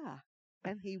 Yeah,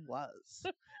 and he was.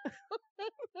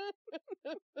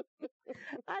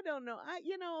 I don't know.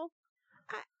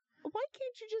 Why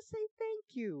can't you just say thank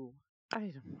you? I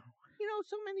don't know.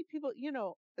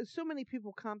 So many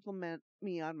people compliment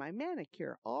me on my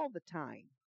manicure all the time.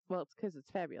 Well, it's because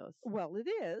it's fabulous. Well, it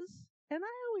is. And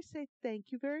I always say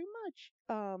thank you very much.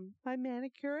 My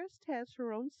manicurist has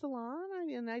her own salon,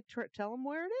 and I tell them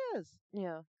where it is.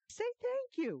 Yeah. Say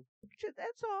thank you.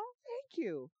 That's all. Thank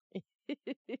you.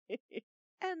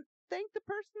 And thank the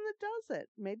person that does it.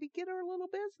 Maybe get her a little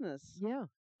business. Yeah.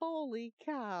 Holy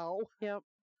cow. Yep.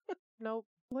 Nope.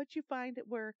 What you find at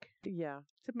work. Yeah.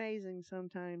 It's amazing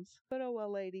sometimes. But oh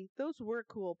well, lady, those were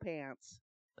cool pants.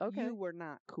 Okay. You were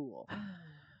not cool.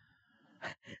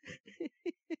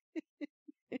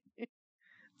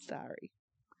 Sorry.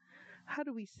 How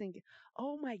do we sing it?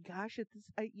 Oh my gosh,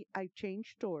 I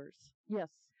changed stores. Yes.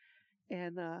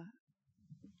 And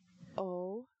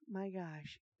oh my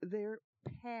gosh, there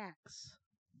packs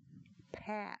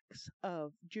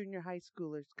of junior high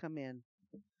schoolers come in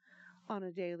on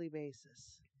a daily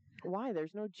basis. Why?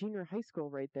 There's no junior high school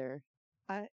right there.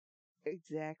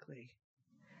 Exactly.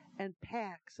 And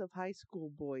packs of high school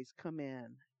boys come in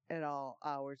at all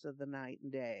hours of the night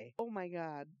and day. Oh my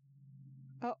God.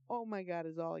 Oh my God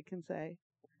is all I can say.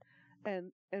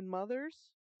 And mothers,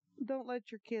 don't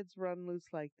let your kids run loose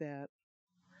like that.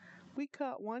 We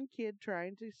caught one kid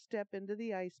trying to step into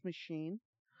the ice machine.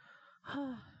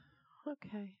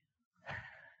 Okay.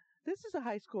 This is a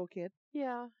high school kid.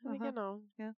 Yeah,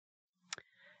 Yeah.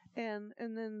 And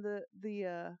then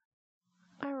the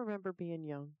I remember being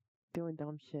young, doing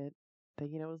dumb shit,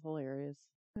 thinking it was hilarious.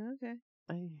 okay.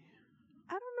 I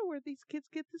don't know where these kids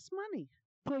get this money.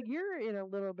 Well, you're in a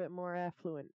little bit more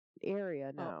affluent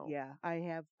area now. Oh, yeah. I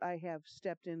have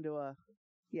stepped into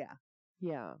yeah.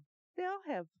 Yeah. They all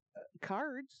have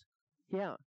cards.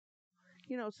 Yeah.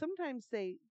 Sometimes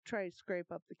they try to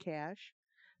scrape up the cash,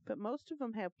 but most of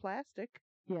them have plastic.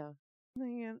 Yeah.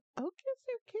 And who gives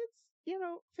their kids,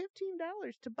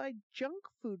 $15 to buy junk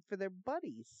food for their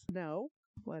buddies? No,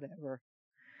 whatever.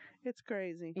 It's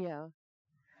crazy. Yeah.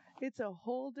 It's a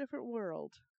whole different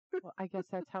world. Well, I guess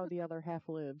that's how the other half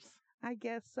lives. I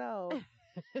guess so.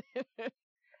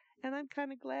 And I'm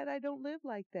kind of glad I don't live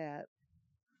like that.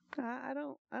 I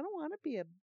don't want to be a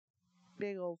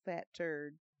big old fat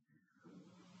turd.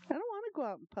 I don't want to go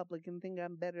out in public and think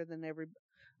I'm better than everybody.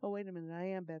 Oh, wait a minute. I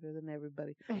am better than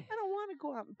everybody. I don't want to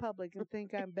go out in public and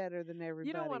think I'm better than everybody.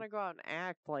 You don't want to go out and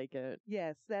act like it.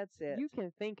 Yes, that's it. You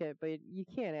can think it, but you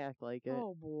can't act like it.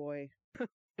 Oh, boy.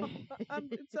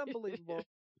 It's unbelievable.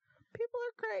 People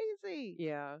are crazy.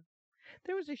 Yeah.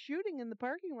 There was a shooting in the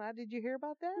parking lot. Did you hear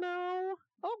about that? No.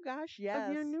 Oh, gosh, yes.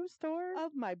 Of your new store?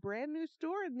 Of my brand new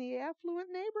store in the affluent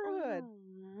neighborhood.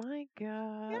 Oh, my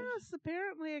God. Yes,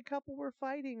 apparently a couple were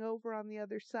fighting over on the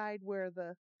other side where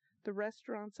the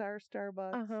restaurants are,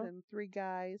 Starbucks, and three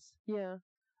guys. Yeah.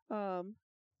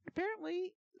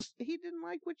 Apparently he didn't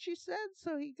like what she said,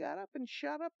 so he got up and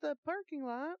shot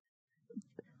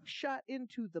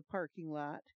into the parking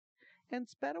lot, and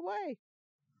sped away.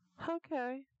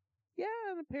 Okay.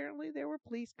 Yeah, and apparently there were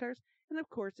police cars. And of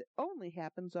course, it only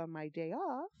happens on my day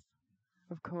off.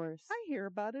 Of course. I hear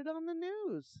about it on the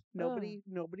news.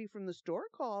 Nobody from the store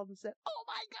called and said, "Oh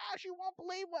my gosh, you won't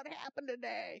believe what happened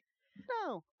today."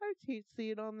 No, I see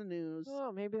it on the news.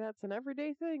 Oh, maybe that's an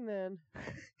everyday thing then.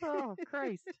 Oh,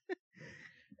 Christ.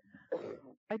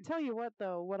 I tell you what,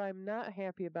 though, what I'm not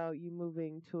happy about you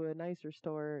moving to a nicer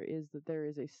store is that there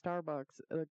is a Starbucks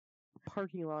a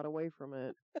parking lot away from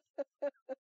it.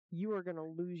 You are going to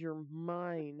lose your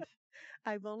mind.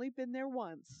 I've only been there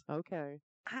once. Okay.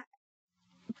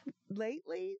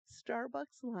 Lately,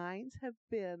 Starbucks lines have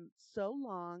been so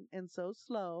long and so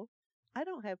slow, I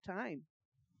don't have time.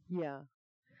 Yeah.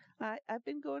 I've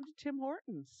been going to Tim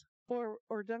Hortons or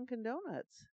Dunkin'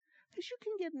 Donuts, because you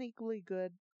can get an equally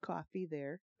good coffee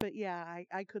there. But yeah,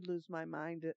 I could lose my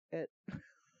mind at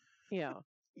Yeah.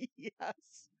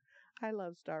 Yes. I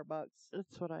love Starbucks.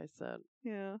 That's what I said.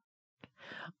 Yeah.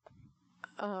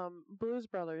 Blues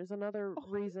Brothers. Another Oh.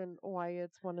 reason why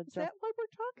it's one of Is that what we're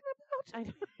talking about?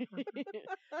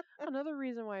 Another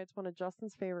reason why it's one of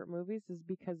Justin's favorite movies is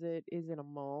because it is in a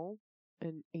mall,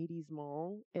 an 80s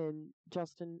mall, and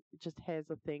Justin just has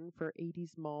a thing for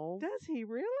 80s malls. Does he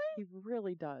really? He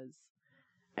really does.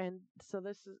 And so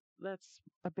that's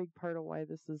a big part of why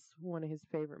this is one of his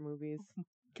favorite movies.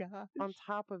 Gosh. On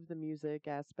top of the music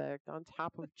aspect, on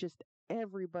top of just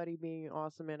everybody being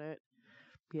awesome in it.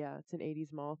 Yeah, it's an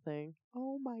 80s mall thing.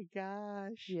 Oh my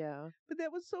gosh. Yeah. But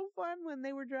that was so fun when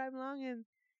they were driving along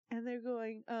and they're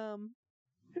going,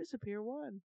 here's a Pier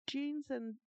 1. Jeans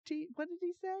and what did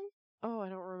he say? Oh, I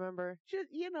don't remember. Just,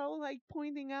 like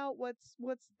pointing out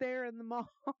what's there in the mall.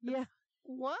 Yeah.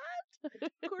 What?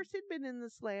 Of course, he'd been in the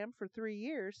Slam for 3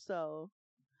 years, so,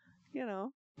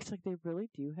 It's like they really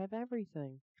do have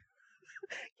everything.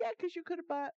 Yeah, because you could have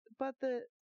bought the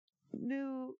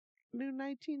new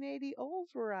 1980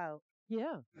 Olds were out.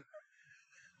 Yeah.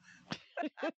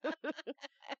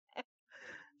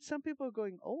 Some people are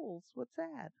going, Olds? What's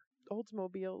that?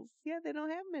 Oldsmobiles. Yeah, they don't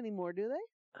have them anymore, do they?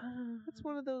 That's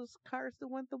one of those cars that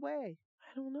went the way.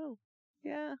 I don't know.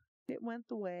 Yeah, it went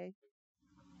the way.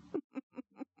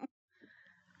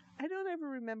 I don't ever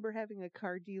remember having a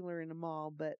car dealer in a mall,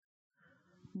 but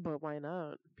why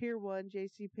not? Pier 1,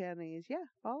 J.C. Penney's, yeah,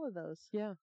 all of those.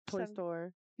 Yeah. Toy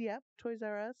store. Yep, Toys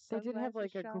R Us. They did have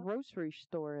like a shop. grocery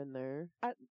store in there.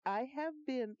 I have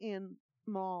been in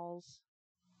malls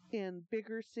in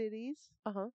bigger cities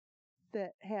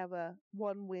that have a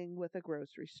one wing with a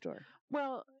grocery store.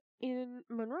 Well, in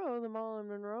Monroe, the mall in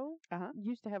Monroe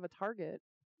used to have a Target.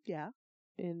 Yeah.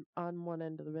 On one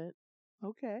end of it.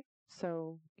 Okay.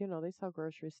 So, they sell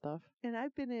grocery stuff. And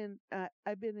I've been in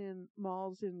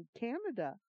malls in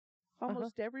Canada.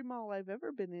 Almost every mall I've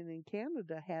ever been in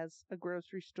Canada has a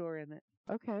grocery store in it.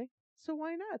 Okay. So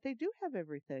why not? They do have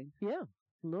everything. Yeah.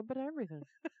 A little bit of everything.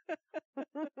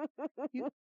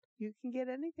 You can get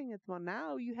anything at the mall.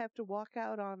 Now you have to walk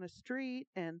out on a street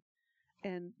and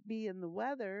be in the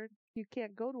weather. You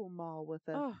can't go to a mall with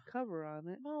a cover on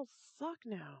it. Malls suck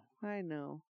now. I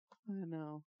know.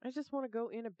 I just want to go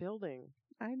in a building.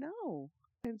 I know.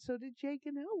 And so did Jake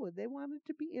and Elwood. They wanted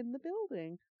to be in the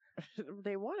building.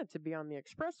 They wanted to be on the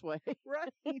expressway.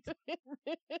 Right.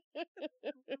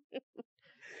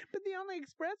 But the only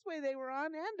expressway they were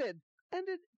on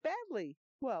ended badly.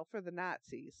 Well, for the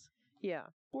Nazis. Yeah.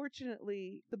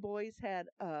 Fortunately, the boys had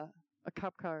a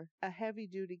cop car. A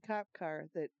heavy-duty cop car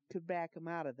that could back them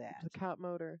out of that. The cop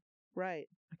motor. Right.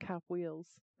 A cop wheels.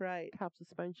 Right. Cop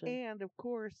suspension. And, of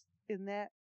course, in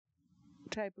that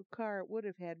type of car, it would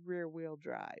have had rear-wheel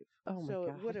drive. Oh, my So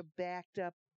God. it would have backed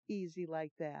up easy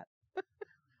like that.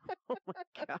 Oh, my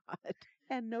God.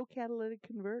 And no catalytic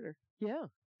converter. Yeah.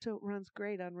 So it runs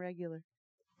great on regular.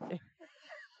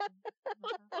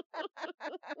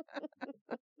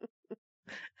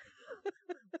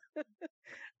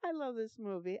 I love this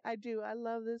movie. I do. I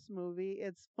love this movie.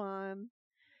 It's fun.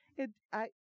 It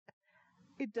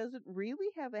doesn't really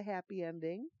have a happy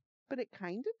ending, but it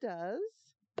kind of does.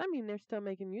 I mean, they're still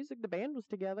making music. The band was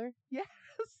together. Yes.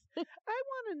 I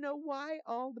want to know why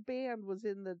all the band was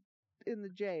in the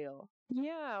jail.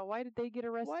 Yeah, why did they get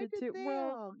arrested Why did too? they Well,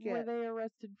 all get... were they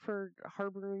arrested for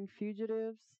harboring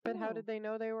fugitives? But how did they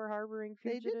know they were harboring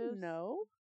fugitives? They didn't know.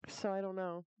 So I don't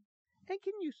know. Hey,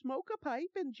 can you smoke a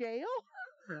pipe in jail?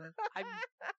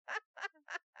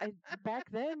 Back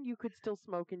then, you could still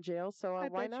smoke in jail, so why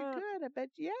not? I bet you could. I bet,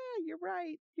 yeah, you're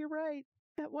right. You're right.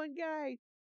 That one guy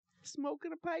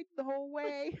smoking a pipe the whole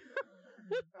way.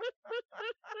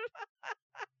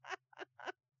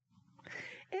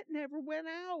 It never went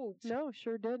out. No,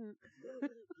 sure didn't. The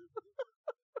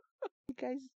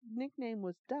guy's nickname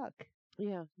was Duck.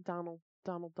 Yeah, Donald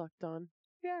Duck Dunn.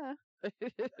 Yeah.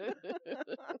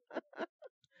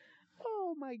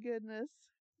 Oh my goodness.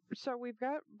 So we've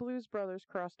got Blues Brothers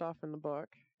crossed off in the book.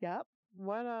 Yep.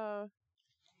 What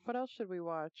else should we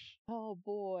watch? Oh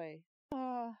boy.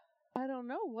 I don't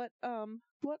know. What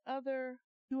other,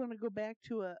 you want to go back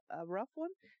to a rough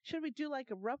one? Should we do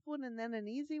like a rough one and then an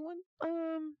easy one?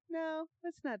 No,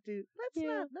 let's not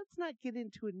get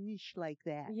into a niche like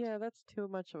that. Yeah, that's too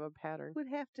much of a pattern. We'd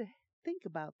have to think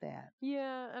about that.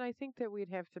 Yeah, and I think that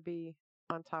we'd have to be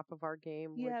on top of our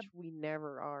game, which we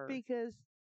never are. Because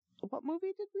what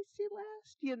movie did we see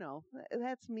last?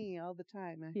 That's me all the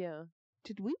time. Yeah.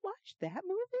 Did we watch that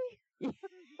movie?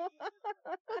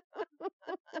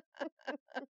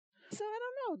 So I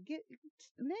don't know.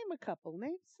 Name a couple.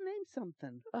 Name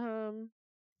something.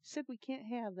 Said we can't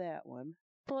have that one.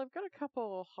 Well, I've got a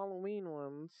couple Halloween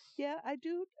ones. Yeah, I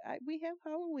do. We have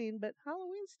Halloween, but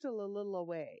Halloween's still a little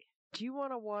away. Do you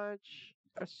want to watch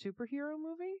A superhero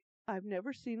movie? I've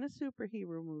never seen a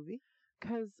superhero movie.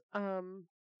 Because, and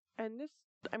this,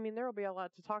 I mean, there will be a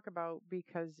lot to talk about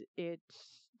because it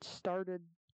started,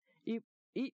 it,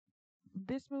 it,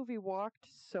 this movie walked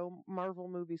so Marvel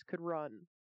movies could run.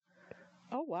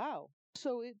 Oh, wow.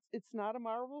 So it's not a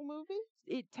Marvel movie?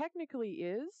 It technically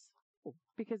is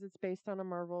because it's based on a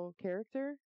Marvel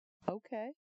character.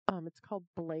 Okay. It's called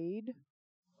Blade.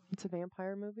 It's a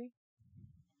vampire movie.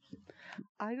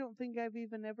 I don't think I've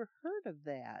even ever heard of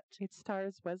that. It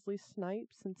stars Wesley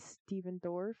Snipes and Stephen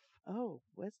Dorff. Oh,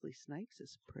 Wesley Snipes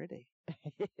is pretty.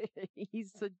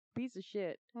 He's a piece of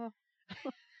shit. Well,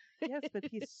 yes, but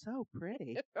he's so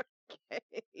pretty.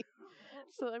 Okay.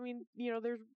 So I mean,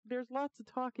 there's lots of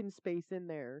talking space in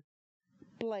there.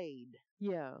 Blade.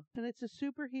 Yeah. And it's a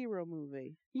superhero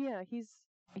movie. Yeah, he's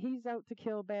out to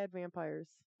kill bad vampires.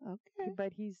 Okay.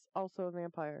 But he's also a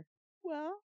vampire.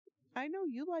 Well, I know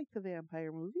you like the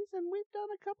vampire movies, and we've done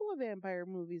a couple of vampire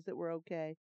movies that were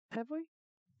okay. Have we?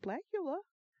 Blackula.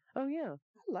 Oh yeah.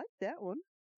 I like that one.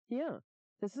 Yeah.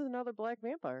 This is another black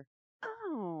vampire.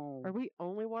 Oh. Are we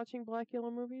only watching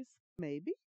Blackula movies?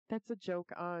 Maybe. That's a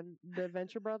joke on the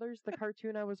Venture Brothers, the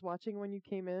cartoon I was watching when you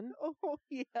came in. Oh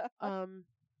yeah.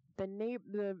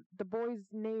 The boy's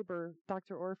neighbor,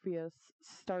 Dr. Orpheus,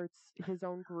 starts his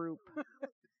own group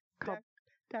called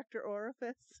Dr.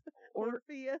 Orifice.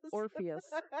 Orpheus. Orpheus.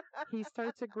 He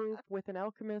starts a group with an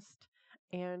alchemist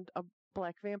and a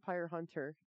black vampire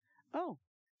hunter. Oh.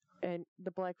 And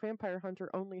the black vampire hunter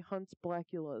only hunts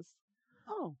Blackulas.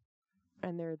 Oh.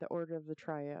 And they're the Order of the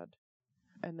Triad.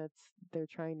 And they're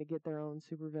trying to get their own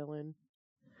supervillain.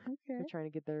 Okay. They're trying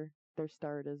to get their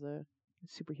start as a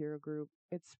superhero group.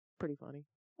 It's pretty funny.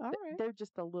 All right. They're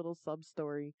just a little sub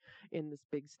story in this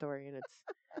big story, and it's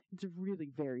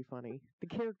really very funny. The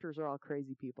characters are all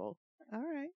crazy people. All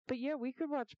right. But yeah, we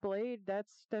could watch Blade.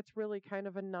 That's really kind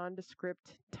of a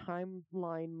nondescript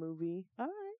timeline movie. All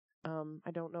right.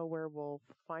 I don't know where we'll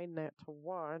find that to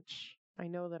watch. I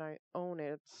know that I own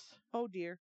it. Oh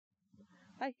dear.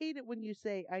 I hate it when you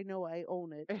say, I know I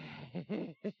own it.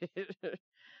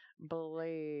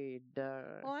 Blade.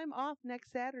 Well, I'm off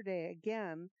next Saturday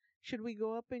again. Should we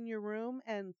go up in your room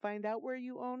and find out where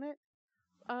you own it?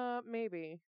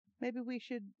 Maybe. Maybe we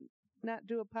should not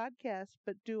do a podcast,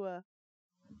 but do a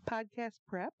podcast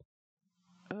prep?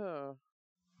 Ugh.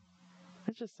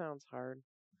 That just sounds hard.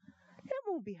 It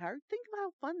won't be hard. Think of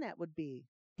how fun that would be.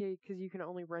 Yeah, because you can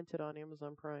only rent it on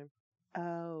Amazon Prime.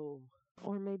 Oh.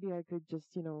 Or maybe I could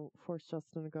just, force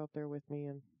Justin to go up there with me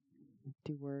and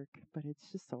do work, but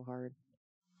it's just so hard.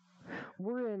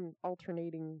 We're in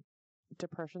alternating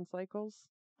depression cycles.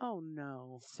 Oh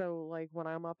no. So like when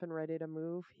I'm up and ready to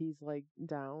move, he's like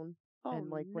down. Oh, and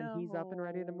like when he's up and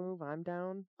ready to move, I'm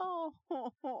down. Oh.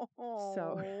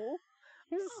 So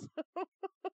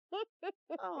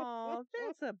Oh,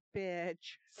 that's a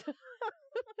bitch.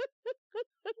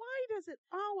 Why does it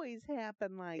always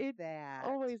happen like that?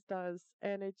 Always does.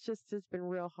 And it's been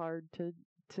real hard to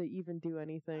even do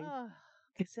anything. I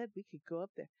said we could go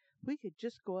up there. We could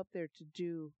just go up there to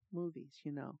do movies,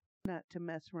 not to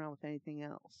mess around with anything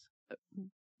else.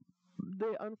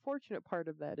 The unfortunate part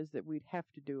of that is that we'd have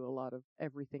to do a lot of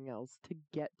everything else to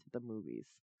get to the movies.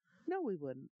 No, we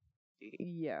wouldn't.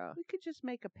 Yeah. We could just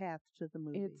make a path to the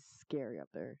movie. It's scary up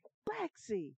there.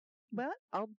 Blacksea. But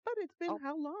it's been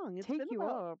how long? It's take been you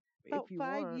about up about if you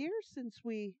 5 want. years since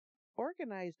we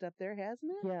organized up there,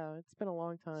 hasn't it? Yeah, it's been a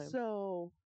long time.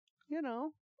 So, I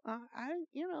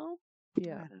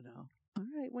Yeah. don't know. All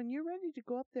right, when you're ready to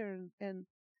go up there and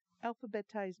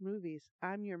alphabetize movies,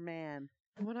 I'm your man.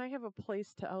 When I have a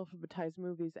place to alphabetize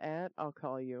movies at, I'll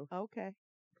call you. Okay.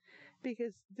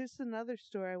 Because this is another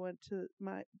story. I went to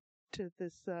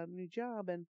this new job,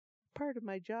 and part of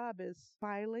my job is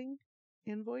filing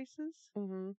invoices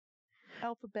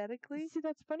alphabetically. See,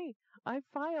 that's funny. I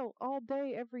file all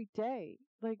day, every day.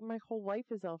 Like my whole life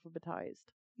is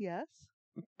alphabetized. Yes.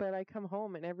 But I come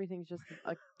home and everything's just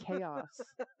a chaos.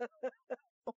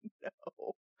 Oh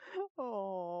no.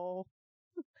 Oh.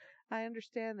 I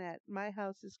understand that. My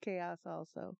house is chaos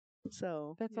also.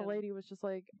 So that's a lady was just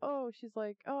like, she's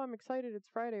like, I'm excited it's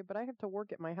Friday, but I have to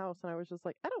work at my house. And I was just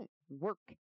like, I don't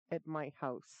work at my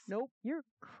house. Nope. You're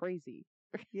crazy.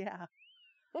 Yeah.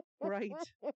 Right.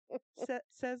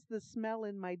 Says the smell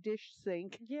in my dish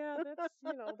sink. Yeah,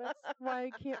 that's why I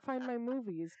can't find my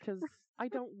movies, because I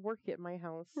don't work at my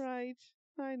house. Right.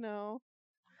 I know.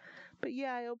 But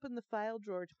yeah, I opened the file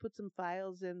drawer to put some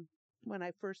files in when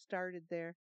I first started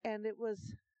there, and it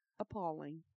was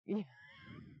appalling. Yeah.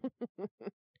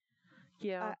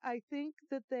 Yeah. I think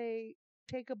that they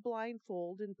take a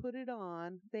blindfold and put it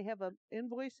on. They have a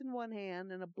invoice in one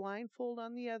hand and a blindfold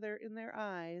on the other in their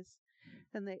eyes,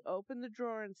 and they open the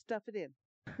drawer and stuff it in.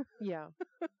 Yeah.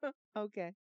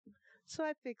 Okay. So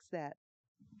I fixed that.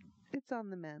 It's on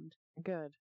the mend.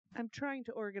 Good. I'm trying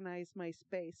to organize my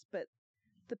space, but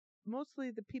mostly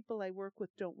the people I work with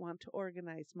don't want to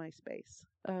organize my space.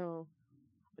 Oh,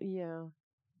 yeah.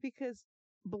 Because,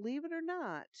 believe it or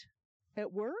not,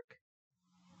 at work,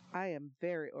 I am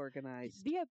very organized.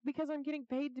 Yeah, because I'm getting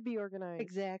paid to be organized.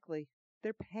 Exactly.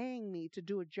 They're paying me to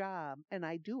do a job, and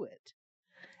I do it.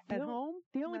 At home,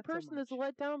 the only not so person that's much.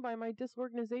 let down by my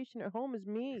disorganization at home is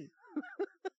me.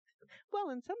 Well,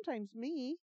 and sometimes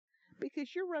me,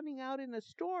 because you're running out in a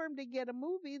storm to get a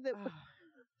movie that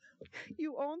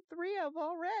you own 3 of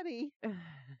already.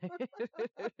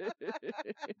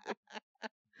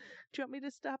 Do you want me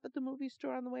to stop at the movie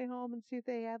store on the way home and see if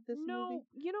they have this movie? No,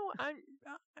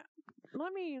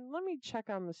 let me check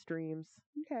on the streams.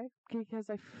 Okay. Because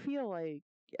I feel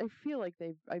like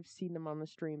I've seen them on the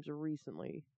streams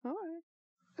recently. All right.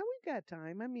 And we've got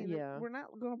time. I mean, Yeah. we're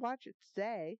not going to watch it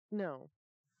today. No.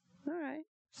 All right.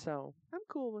 So. I'm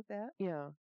cool with that. Yeah.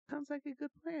 Sounds like a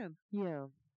good plan. Yeah.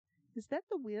 Is that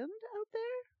the wind out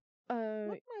there?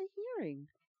 What am I hearing?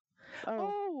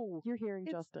 Oh, you're hearing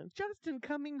it's Justin. Justin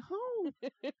coming home.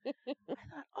 I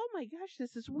thought, oh my gosh,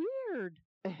 this is weird.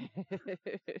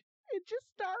 It just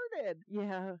started.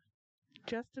 Yeah.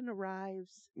 Justin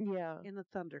arrives Yeah. in a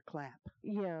thunderclap.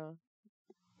 Yeah.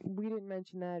 We didn't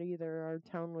mention that either. Our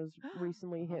town was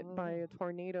recently hit by a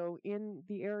tornado in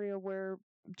the area where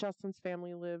Justin's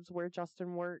family lives, where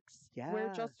Justin works,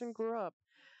 where Justin Yes. grew up.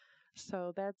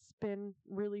 So that's been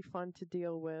really fun to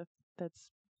deal with.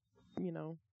 That's,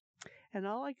 And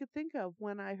all I could think of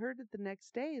when I heard it the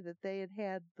next day that they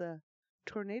had the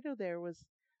tornado there was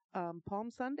Palm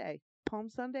Sunday. Palm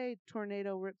Sunday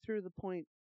tornado ripped through the point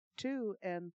too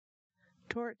and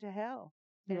tore it to hell.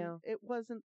 And Yeah. it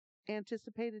wasn't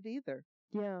anticipated either.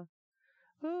 Yeah.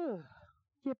 Ugh.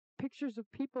 Yeah, pictures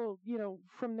of people,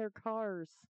 from their cars,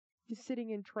 just sitting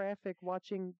in traffic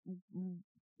watching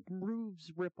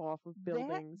roofs rip off of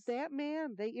buildings. That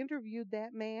man, they interviewed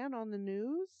that man on the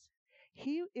news.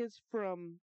 He is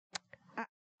from,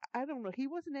 I don't know, he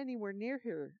wasn't anywhere near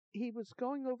here. He was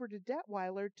going over to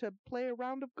Detweiler to play a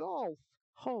round of golf.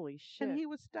 Holy shit. And he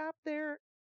was stopped there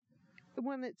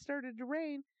when it started to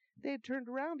rain. They had turned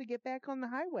around to get back on the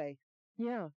highway.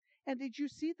 Yeah. And did you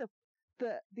see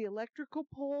the electrical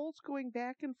poles going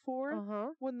back and forth?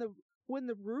 Uh-huh. When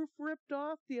the roof ripped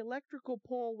off, the electrical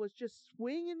pole was just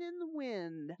swinging in the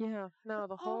wind. Yeah. No,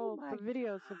 the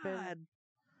videos have been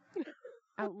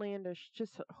outlandish,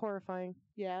 just horrifying.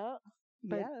 Yeah.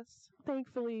 But yes.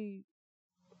 Thankfully,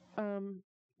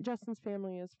 Justin's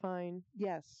family is fine.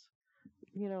 Yes.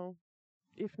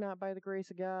 If not by the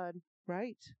grace of God.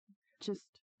 Right. Just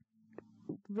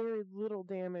very little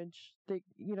damage that,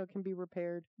 can be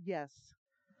repaired. Yes.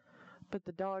 But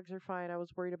the dogs are fine. I was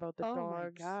worried about the dogs. Oh my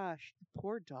gosh. The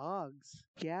poor dogs.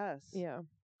 Yes. Yeah.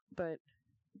 But,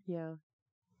 yeah.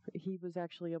 He was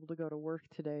actually able to go to work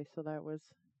today, so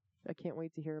I can't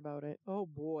wait to hear about it. Oh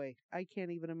boy. I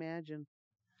can't even imagine.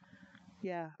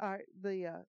 Yeah.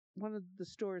 One of the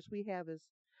stores we have is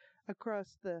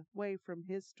across the way from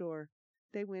his store.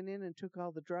 They went in and took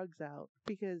all the drugs out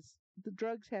because the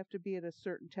drugs have to be at a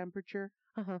certain temperature.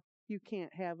 Uh-huh. You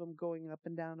can't have them going up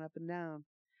and down, up and down.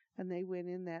 And they went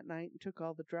in that night and took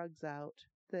all the drugs out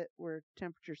that were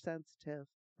temperature sensitive.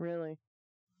 Really?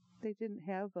 They didn't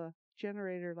have a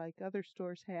generator like other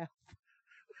stores have.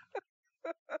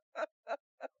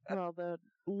 Well, the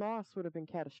loss would have been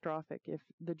catastrophic if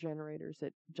the generators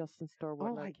at Justin's store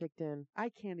wouldn't have kicked in. I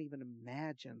can't even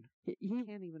imagine. He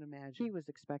can't even imagine. He was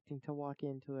expecting to walk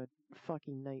into a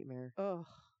fucking nightmare. Ugh.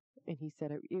 And he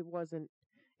said it wasn't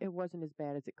as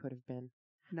bad as it could have been.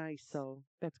 Nice. So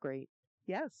that's great.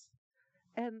 Yes.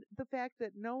 And the fact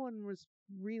that no one was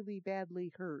really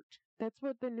badly hurt. That's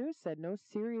what the news said. No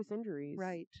serious injuries.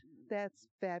 Right. That's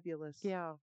fabulous.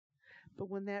 Yeah. But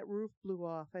when that roof blew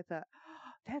off, I thought,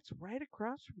 oh, that's right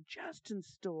across from Justin's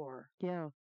store. Yeah.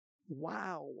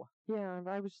 Wow. Yeah.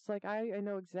 I was just like, I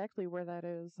know exactly where that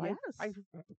is. Yes. I've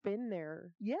been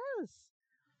there. Yes.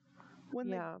 When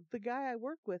the guy I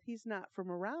work with, he's not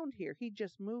from around here. He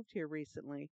just moved here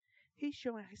recently. He's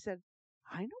showing, I said,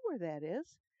 I know where that is.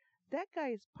 That guy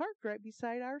is parked right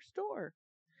beside our store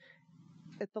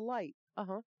at the light.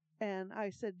 Uh-huh. And I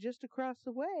said, just across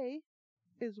the way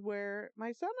is where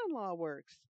my son-in-law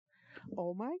works.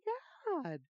 Oh my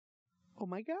God. Oh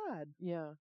my God.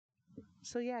 Yeah.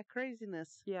 So yeah,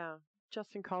 craziness. Yeah.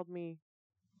 Justin called me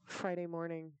Friday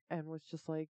morning and was just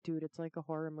like, dude, it's like a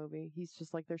horror movie. He's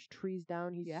just like, there's trees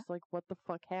down. He's Yeah. just like, what the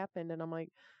fuck happened? And I'm like,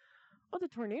 oh, the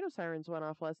tornado sirens went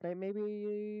off last night.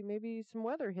 Maybe some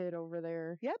weather hit over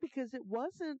there. Yeah, because it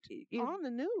wasn't It- on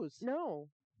the news No.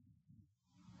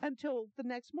 until the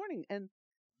next morning. And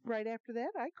right after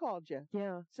that, I called you.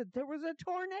 Yeah. Said there was a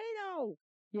tornado.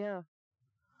 Yeah.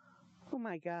 Oh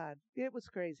my God. It was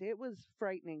crazy. It was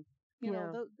frightening. You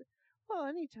Yeah. know, well,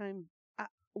 anytime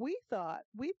we thought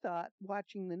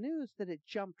watching the news that it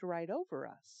jumped right over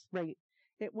us. Right.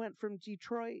 It went from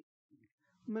Detroit,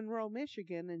 Monroe,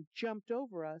 Michigan, and jumped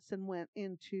over us and went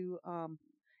into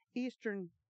eastern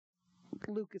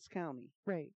Lucas County.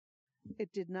 Right.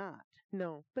 It did not.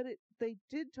 No. But they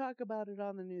did talk about it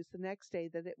on the news the next day,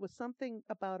 that it was something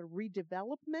about a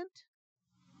redevelopment.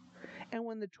 And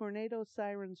when the tornado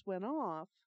sirens went off,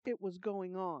 it was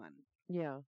going on.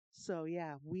 Yeah. So,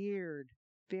 yeah, weird.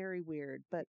 Very weird.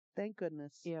 But thank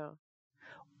goodness. Yeah.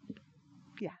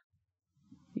 Yeah.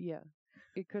 Yeah.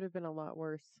 It could have been a lot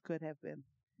worse, Could have been.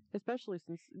 especially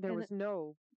since there And was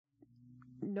no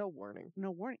warning.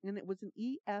 No warning. And it was an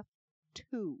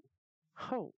EF2,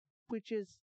 Oh, which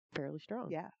is, fairly strong.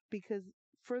 yeah, because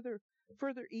further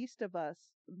east of us,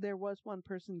 there was one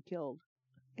person killed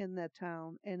in that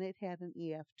town, and it had an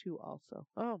EF2 also.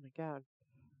 Oh my God.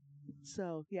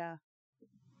 So, yeah.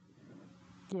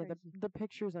 Yeah, Crazy. the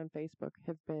pictures on Facebook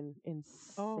have been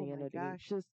insanity. Oh my gosh.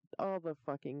 Just all the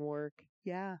fucking work.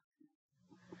 Yeah.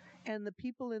 And the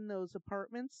people in those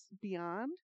apartments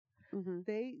beyond, Mm-hmm.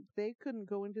 they couldn't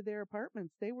go into their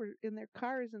apartments. They were in their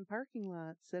cars and parking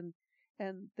lots.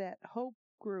 And that Hope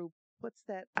group, what's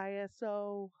that,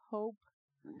 ISO Hope?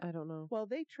 I don't know. Well,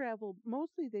 they travel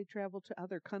to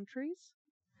other countries.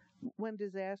 When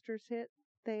disasters hit,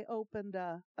 they opened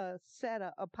a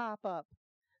pop-up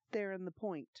there in the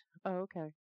Point. Oh,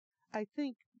 okay. I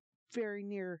think very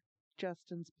near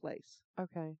Justin's place,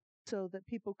 Okay. so that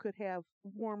people could have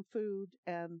warm food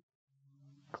and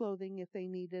clothing if they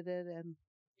needed it, and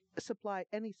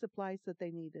any supplies that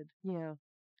they needed. Yeah.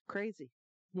 Crazy.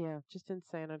 Yeah. Just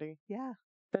insanity. Yeah.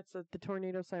 That's the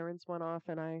tornado sirens went off,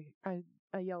 and I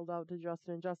yelled out to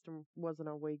Justin, and Justin wasn't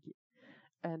awake,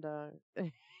 and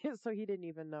so he didn't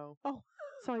even know. Oh.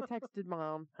 So I texted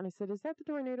Mom, and I said, "Is that the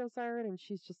tornado siren?" And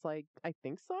she's just like, "I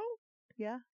think so."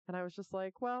 Yeah. And I was just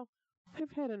like, "Well, I've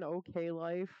had an okay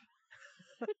life."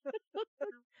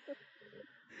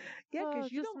 Yeah,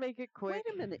 because you just don't make it quick.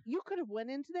 Wait a minute. You could have went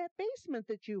into that basement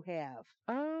that you have.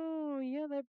 Oh, yeah,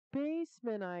 that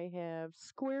basement I have.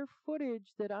 Square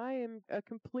footage that I am a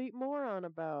complete moron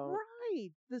about.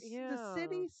 Right. The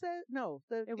city said, no,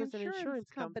 the It was an insurance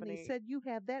company. said you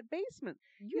have that basement.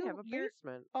 You have a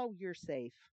basement. Oh, you're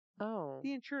safe. Oh.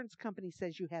 The insurance company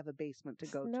says you have a basement to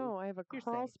go to. No, I have a You're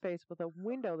crawl safe. space with a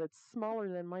window that's smaller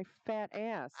than my fat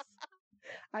ass.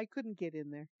 I couldn't get in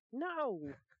there. No.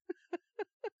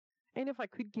 And if I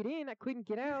could get in, I couldn't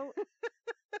get out.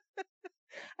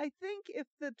 I think if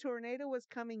the tornado was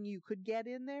coming, you could get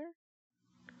in there.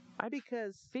 I'd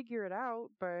figure it out,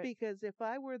 but because if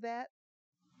I were that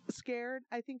scared,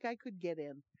 I think I could get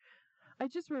in. I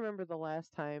just remember the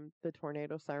last time the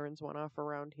tornado sirens went off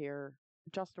around here.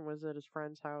 Justin was at his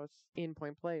friend's house in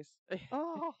Point Place.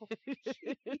 Oh,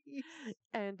 jeez.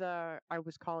 And I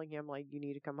was calling him like, you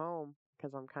need to come home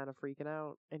because I'm kind of freaking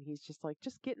out. And he's just like,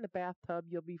 just get in the bathtub.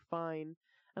 You'll be fine.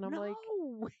 And I'm like,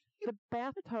 the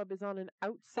bathtub is on an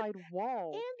outside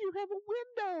wall. And you have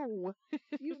a window.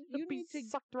 You be need to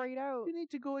sucked right out. You need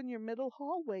to go in your middle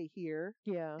hallway here.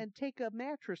 Yeah. And take a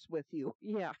mattress with you.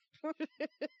 Yeah.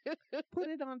 Put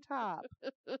it on top.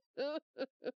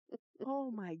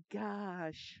 Oh my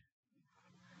gosh.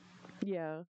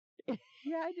 Yeah.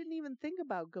 Yeah, I didn't even think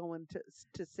about going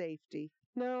to safety.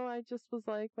 No, I just was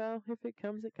like, well, if it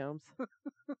comes, it comes.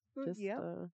 Just, yep.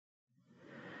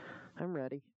 I'm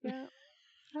ready. Yeah.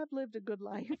 I've lived a good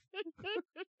life.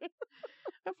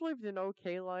 I've lived an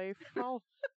okay life.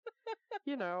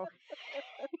 You know.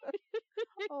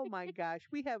 Oh my gosh,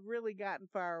 we have really gotten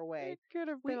far away. It could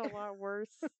have been a lot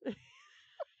worse.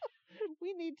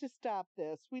 We need to stop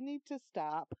this. We need to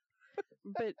stop.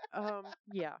 But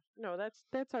yeah, no,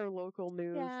 that's our local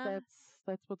news. Yeah.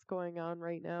 That's what's going on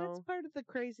right now. That's part of the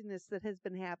craziness that has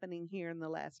been happening here in the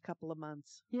last couple of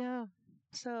months. Yeah.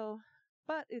 So,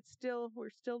 but we're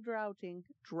still droughting.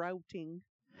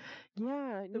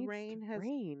 Yeah, the rain has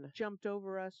jumped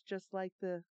over us just like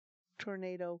the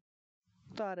tornado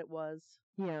thought it was.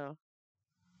 Yeah.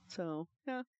 So,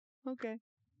 yeah, okay.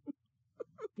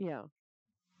 Yeah.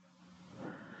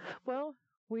 Well,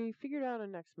 we figured out a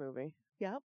next movie.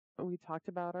 Yep. We talked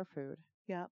about our food.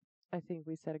 Yep. I think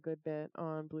we said a good bit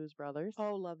on Blues Brothers.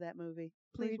 Oh, love that movie.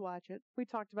 Please watch it. We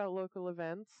talked about local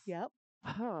events. Yep.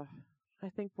 Huh. I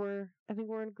think we're in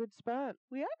a good spot.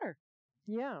 We are.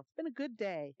 Yeah. It's been a good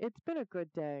day. It's been a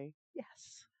good day.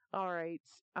 Yes. All right.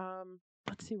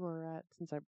 Let's see where we're at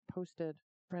since I posted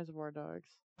Reservoir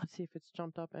Dogs. Let's see if it's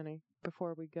jumped up any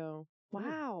before we go.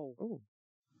 Wow. Ooh.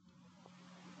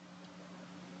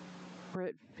 We're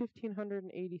at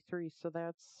 1,583, so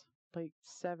that's like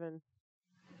 7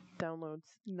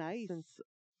 downloads. Nice. Since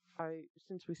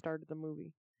we started the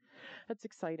movie. That's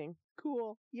exciting.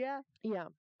 Cool. Yeah. Yeah.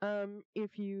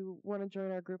 If you want to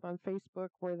join our group on Facebook,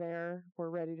 we're there. We're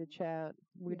ready to chat.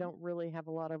 We don't really have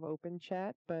a lot of open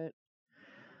chat, but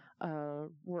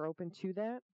we're open to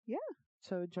that. Yeah.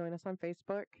 So join us on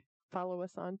Facebook. Follow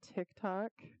us on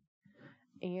TikTok.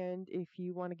 And if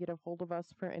you want to get a hold of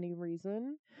us for any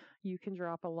reason, you can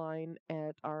drop a line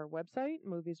at our website,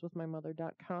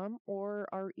 movieswithmymother.com, or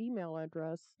our email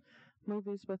address,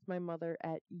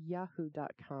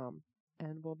 movieswithmymother@yahoo.com.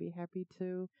 And we'll be happy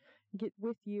to get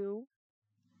with you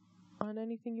on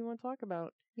anything you want to talk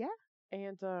about. Yeah.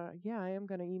 And I am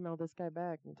going to email this guy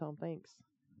back and tell him thanks.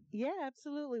 Yeah,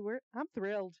 absolutely. I'm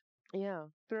thrilled. Yeah.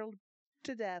 Thrilled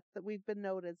to death that we've been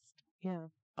noticed. Yeah.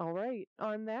 All right.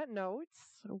 On that note,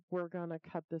 we're going to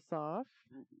cut this off.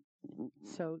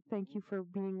 So thank you for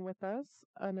being with us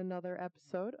on another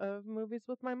episode of Movies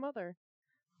with My Mother.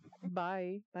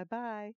 Bye. Bye-bye.